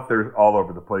 I'm out there all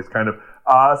over the place, kind of.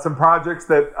 Some projects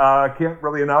that I can't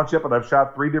really announce yet, but I've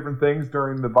shot 3 different things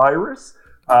during the virus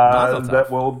that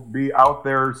will be out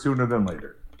there sooner than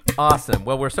later. Awesome.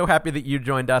 Well, we're so happy that you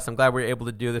joined us. I'm glad we were able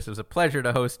to do this. It was a pleasure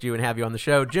to host you and have you on the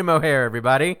show. Jim O'Hare,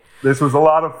 everybody. This was a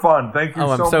lot of fun. Thank you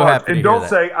I'm so much. happy to and hear don't that.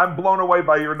 say I'm blown away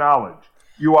by your knowledge.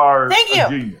 You are a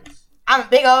genius. I'm a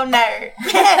big old nerd.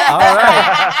 All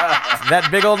right. That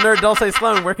big old nerd, Dulcé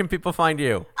Sloan, where can people find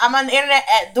you? I'm on the internet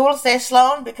at Dulcé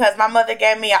Sloan because my mother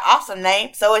gave me an awesome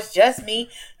name, so it's just me.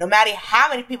 No matter how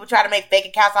many people try to make fake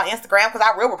accounts on Instagram, because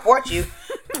I will report you.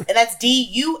 And that's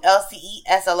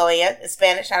DULCESLOAN in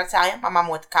Spanish, not Italian. My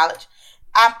mama went to college.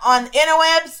 I'm on the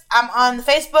interwebs. I'm on the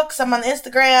Facebooks. I'm on the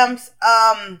Instagrams.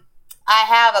 I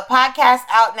have a podcast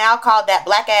out now called That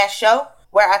Black Ass Show,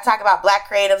 where I talk about black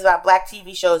creatives, about black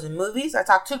TV shows and movies. I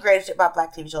talk to creatives about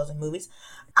black TV shows and movies.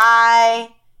 I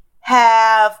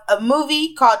have a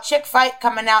movie called Chick Fight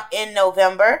coming out in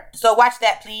November, so watch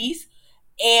that, please.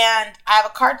 And I have a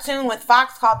cartoon with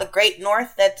Fox called The Great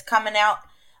North that's coming out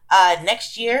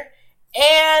next year.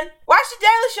 And watch The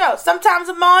Daily Show. Sometimes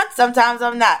I'm on, sometimes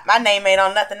I'm not. My name ain't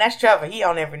on nothing. That's Trevor. He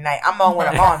on every night. I'm on when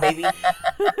I'm on, baby.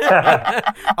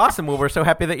 Awesome. Well, we're so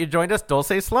happy that you joined us,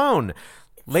 Dulcé Sloan.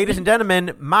 Ladies and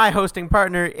gentlemen, my hosting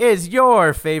partner is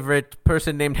your favorite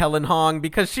person named Helen Hong,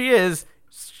 because she is,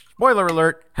 spoiler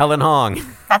alert, Helen Hong.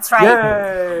 That's right.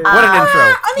 Yay. What an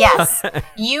intro. Yes.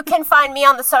 You can find me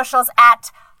on the socials at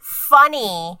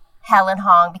Funny Helen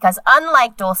Hong, because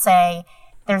unlike Dulcé,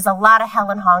 there's a lot of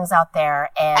Helen Hongs out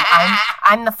there, and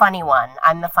I'm the funny one.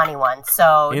 I'm the funny one.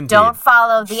 So Indeed. Don't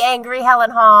follow the angry Helen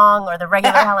Hong or the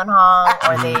regular Helen Hong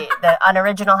or the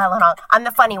unoriginal Helen Hong. I'm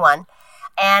the funny one.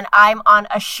 And I'm on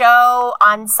a show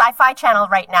on Sci-Fi Channel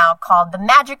right now called The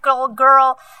Magical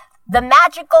Girl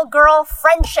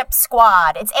Friendship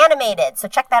Squad. It's animated, so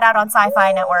check that out on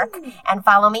Sci-Fi Network, and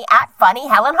follow me at Funny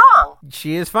Helen Hong.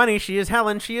 She is funny, she is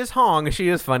Helen, she is Hong, she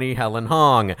is funny Helen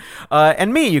Hong.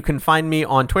 And me, you can find me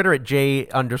on Twitter at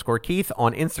J_Keith,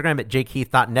 on Instagram at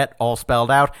jkeith.net, all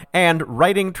spelled out, and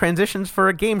writing transitions for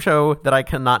a game show that I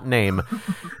cannot name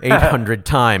 800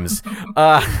 times.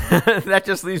 That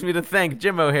just leaves me to thank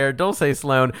Jim O'Hare, Dulcé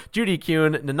Sloan, Judy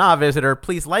Kuhn, Nana Visitor.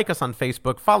 Please like us on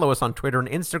Facebook, follow us on Twitter and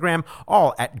Instagram,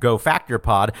 all at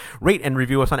GoFactorPod. Rate and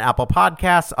review us on Apple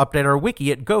Podcasts. Update our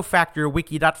wiki at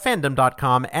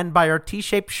gofactorwiki.fandom.com, and buy our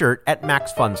T-shaped shirt at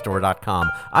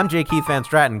maxfunstore.com. I'm J. Keith Van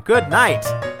Stratton. Good night.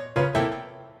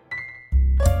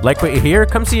 Like what you hear?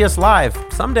 Come see us live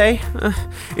someday.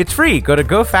 It's free. Go to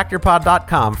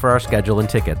gofactorpod.com for our schedule and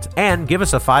tickets. And give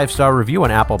us a 5-star review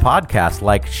on Apple Podcasts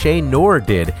like Shay Noor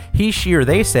did. He, she, or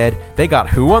they said they got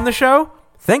who on the show?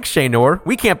 Thanks, Shay Noor.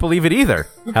 We can't believe it either.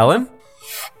 Helen?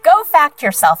 Go Fact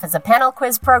Yourself is a panel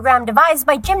quiz program devised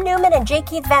by Jim Newman and J.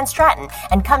 Keith Van Stratton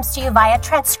and comes to you via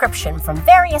transcription from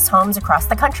various homes across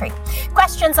the country.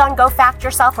 Questions on Go Fact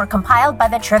Yourself were compiled by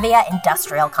the Trivia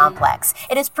Industrial Complex.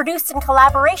 It is produced in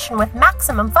collaboration with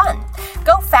Maximum Fun.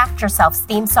 Go Fact Yourself's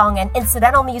theme song and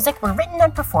incidental music were written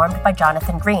and performed by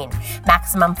Jonathan Green.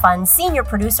 Maximum Fun's senior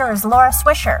producer is Laura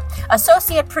Swisher.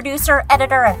 Associate producer,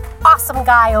 editor, and awesome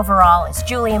guy overall is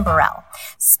Julian Burrell.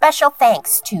 Special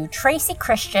thanks to Tracy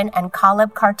Christian and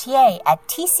Caleb Cartier at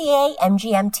TCA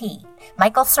MGMT,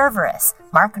 Michael Cerveris,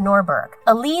 Mark Norberg,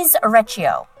 Elise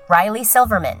Orecchio, Riley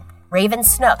Silverman, Raven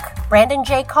Snook, Brandon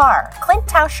J. Carr, Clint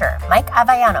Tauscher, Mike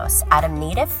Avellanos, Adam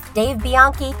Neediff, Dave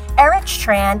Bianchi, Erich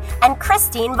Tran, and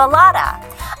Christine Velada.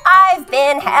 I've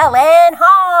been Helen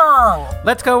Hong.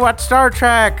 Let's go watch Star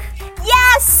Trek.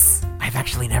 Yes! I've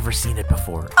actually never seen it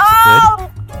before. Is it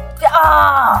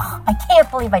Oh, I can't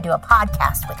believe I do a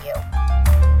podcast with you.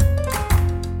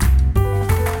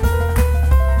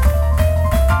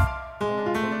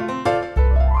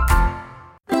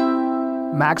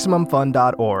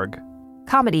 MaximumFun.org.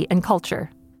 Comedy and culture.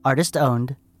 Artist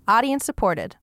owned. Audience supported.